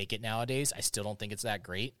you would take it nowadays. I still don't think it's that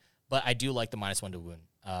great, but I do like the -1 to wound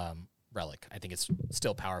relic. I think it's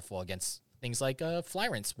still powerful against things like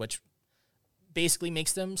Flyrants, which basically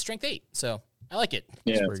makes them strength 8. So I like it.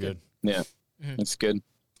 Yeah, It's pretty good. Yeah, it's good.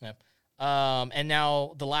 Yeah. And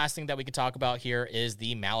now the last thing that we could talk about here is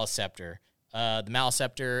the Maliceptor. The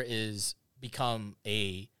Maliceptor is become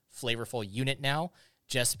a flavorful unit now,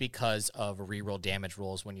 just because of reroll damage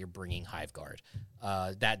rolls when you're bringing Hive Guard.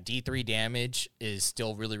 That D3 damage is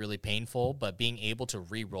still really, really painful, but being able to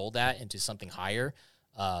reroll that into something higher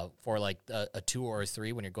for like a 2 or a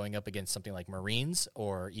 3 when you're going up against something like Marines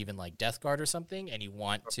or even like Death Guard or something, and you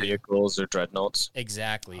want to... Vehicles or Dreadnoughts.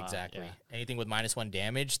 Exactly. Yeah. Anything with -1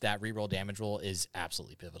 damage, that reroll damage roll is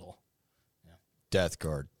absolutely pivotal. Death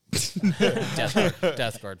Guard.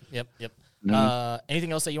 Death Guard. Yep.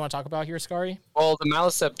 Anything else that you want to talk about here, Scary? Well, the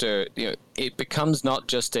Maliceptor, it becomes not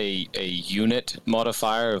just a unit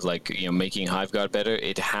modifier of like making Hive Guard better.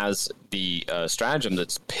 It has the stratagem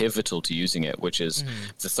that's pivotal to using it, which is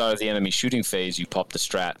at the start of the enemy shooting phase, you pop the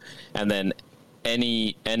strat, and then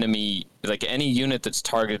any enemy, like any unit that's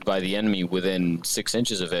targeted by the enemy within 6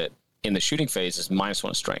 inches of it in the shooting phase is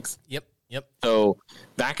 -1 strength. Yep. So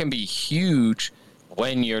that can be huge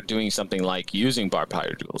when you're doing something like using barbed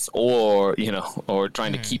fire duels, or or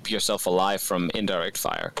trying to keep yourself alive from indirect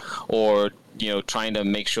fire, or trying to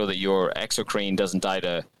make sure that your Exocrane doesn't die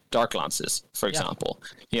to Dark Lances, for example.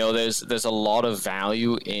 There's a lot of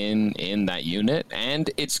value in that unit, and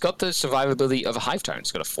it's got the survivability of a Hive Tyrant.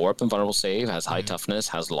 It's got a 4-up invulnerable save, has high toughness,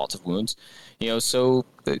 has lots of wounds. So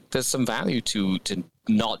there's some value to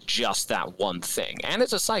not just that one thing. And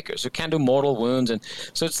it's a Psyker, so it can do mortal wounds, and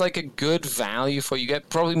so it's like a good value for you. Get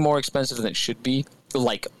probably more expensive than it should be,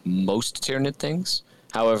 like most Tyranid things.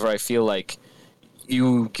 However, I feel like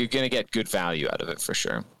you're going to get good value out of it for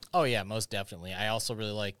sure. Oh, yeah, most definitely. I also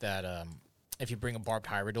really like that if you bring a Barbed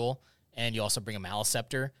Hierodule and you also bring a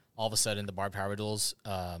Maliceptor, all of a sudden the Barbed Hierodules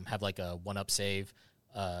have like a 1-up save,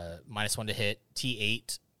 -1 to hit,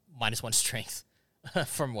 T8, -1 strength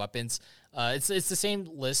from weapons. It's the same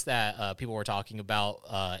list that people were talking about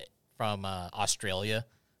from Australia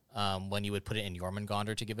when you would put it in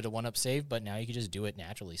Jormungandr to give it a 1-up save, but now you can just do it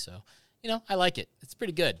naturally. So, I like it. It's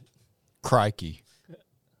pretty good. Crikey.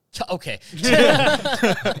 Okay.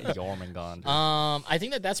 Jormungandr. I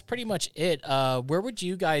think that's pretty much it. Where would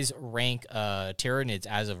you guys rank Tyranids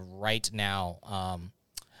as of right now?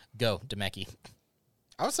 Go, Demeki.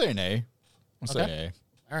 I would say an A. Okay.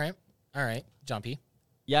 All right. John P.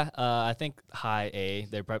 Yeah, I think high A.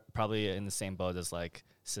 They're probably in the same boat as like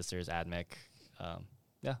Sisters, Admech.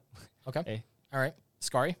 Yeah. Okay. A. All right.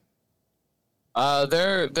 Scary.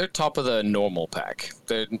 They're top of the normal pack.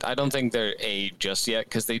 I don't think they're A just yet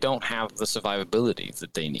because they don't have the survivability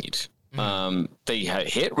that they need. They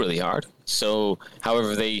hit really hard. So,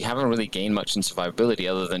 however, they haven't really gained much in survivability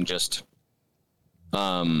other than just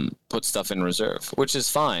put stuff in reserve, which is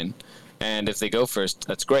fine. And if they go first,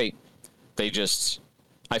 that's great.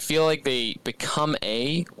 I feel like they become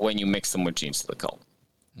A when you mix them with Genes to the Cult.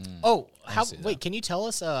 Oh, can you tell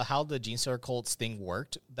us how the Genestealer Cults thing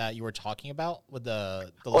worked that you were talking about with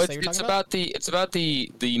the list that you were talking about? It's about the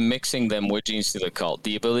mixing them with Genes to the Cult,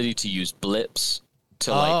 the ability to use blips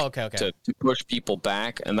to to push people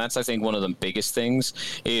back, and that's I think one of the biggest things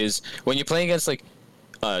is when you're playing against like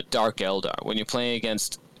Dark Eldar, when you're playing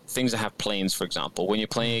against things that have planes, for example, when you're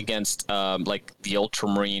playing against like the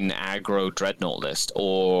Ultramarine aggro Dreadnought list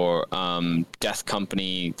or Death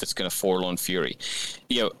Company that's going to Forlorn Fury,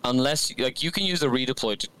 unless like you can use the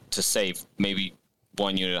redeploy to save maybe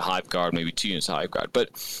 1 unit of Hive Guard, maybe 2 units of Hive Guard, but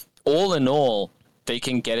all in all, they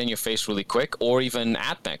can get in your face really quick, or even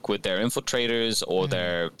Admech with their infiltrators or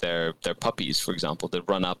their puppies, for example, that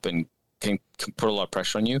run up and can put a lot of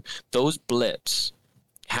pressure on you. Those blips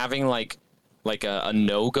having like a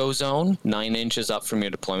no-go zone 9 inches up from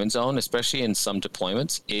your deployment zone, especially in some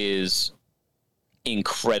deployments, is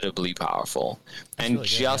incredibly powerful. And really good,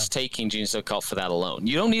 just taking Genestealer Cult for that alone,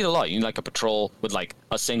 you don't need a lot. You need like a patrol with like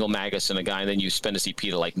a single Magus and a guy, and then you spend a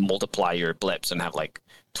CP to like multiply your blips and have like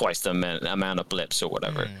twice the amount of blips or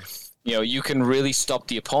whatever. You know, you can really stop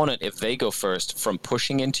the opponent if they go first from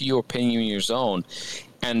pushing into your pinning your zone,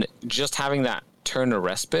 and just having that turn of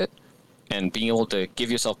respite and being able to give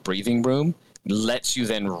yourself breathing room lets you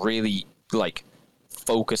then really like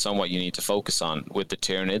focus on what you need to focus on with the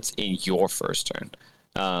Tyranids in your first turn.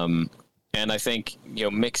 And I think, you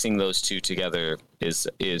know, mixing those two together is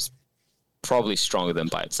probably stronger than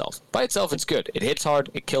by itself. By itself, it's good. It hits hard,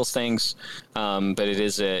 it kills things, but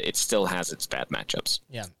it still has its bad matchups.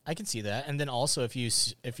 Yeah, I can see that. And then also, if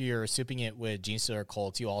you're souping it with Genestealer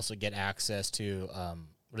Cult, you also get access to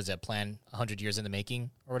what is that, plan 100 years in the making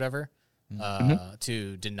or whatever,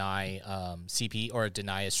 to deny CP or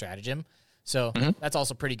deny a stratagem. So that's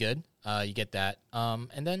also pretty good. You get that.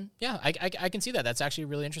 And then, yeah, I can see that. That's actually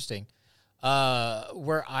really interesting.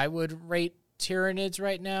 Where I would rate Tyranids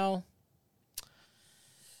right now,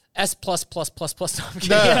 S++++.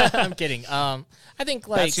 No, I'm kidding. I'm kidding. I think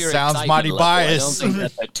like That's your sounds excitement mighty level. biased. I don't think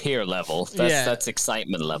that's a tier level. Yeah. That's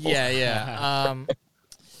excitement level. Yeah.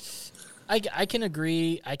 I can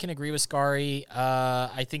agree. I can agree with Scary.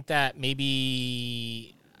 I think that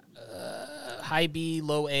maybe high B,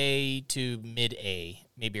 low A to mid A,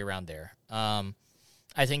 maybe around there.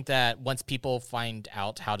 I think that once people find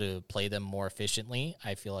out how to play them more efficiently,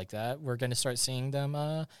 I feel like that we're going to start seeing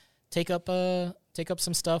them take up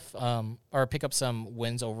some stuff or pick up some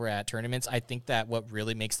wins over at tournaments. I think that what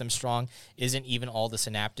really makes them strong isn't even all the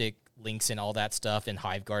synaptic links and all that stuff and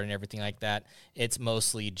Hive Guard and everything like that. It's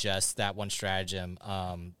mostly just that one stratagem.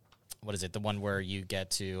 What is it? The one where you get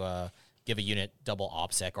to give a unit double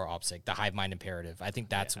OPSEC or OPSEC, the Hive Mind Imperative. I think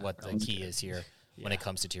that's what the key is here when it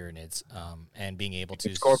comes to Tyranids, and being able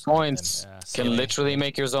to Score points Yeah, can literally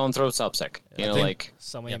make your zone throw subsec. You know, like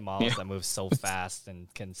so many models that move so fast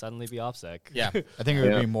and can suddenly be OPSEC. Yeah. I think it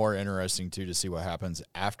would be more interesting too to see what happens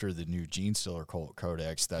after the new Genestealer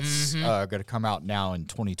Codex that's going to come out now in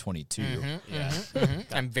 2022.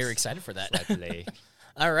 I'm very excited for that. Play.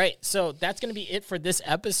 All right, so that's going to be it for this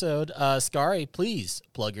episode. Scary, please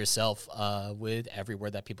plug yourself with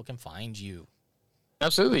everywhere that people can find you.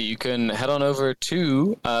 absolutely, you can head on over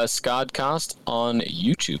to Scodcast on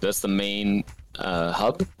YouTube. That's the main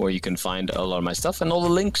hub where you can find a lot of my stuff, and all the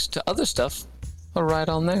links to other stuff are right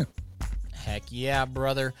on there. Heck yeah,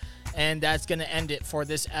 brother. And that's going to end it for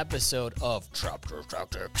this episode of Chapter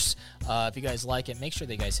Tactics. If you guys like it, make sure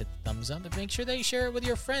that you guys hit the thumbs up and make sure that you share it with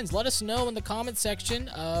your friends. Let us know in the comment section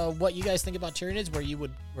what you guys think about Tyranids,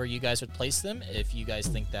 where you guys would place them, if you guys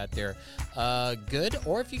think that they're good,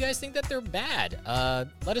 or if you guys think that they're bad.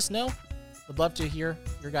 Let us know. Would love to hear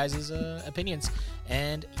your guys' opinions.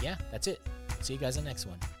 And yeah, that's it. See you guys in the next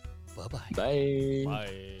one. Bye-bye. Bye.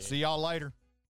 Bye. See y'all later.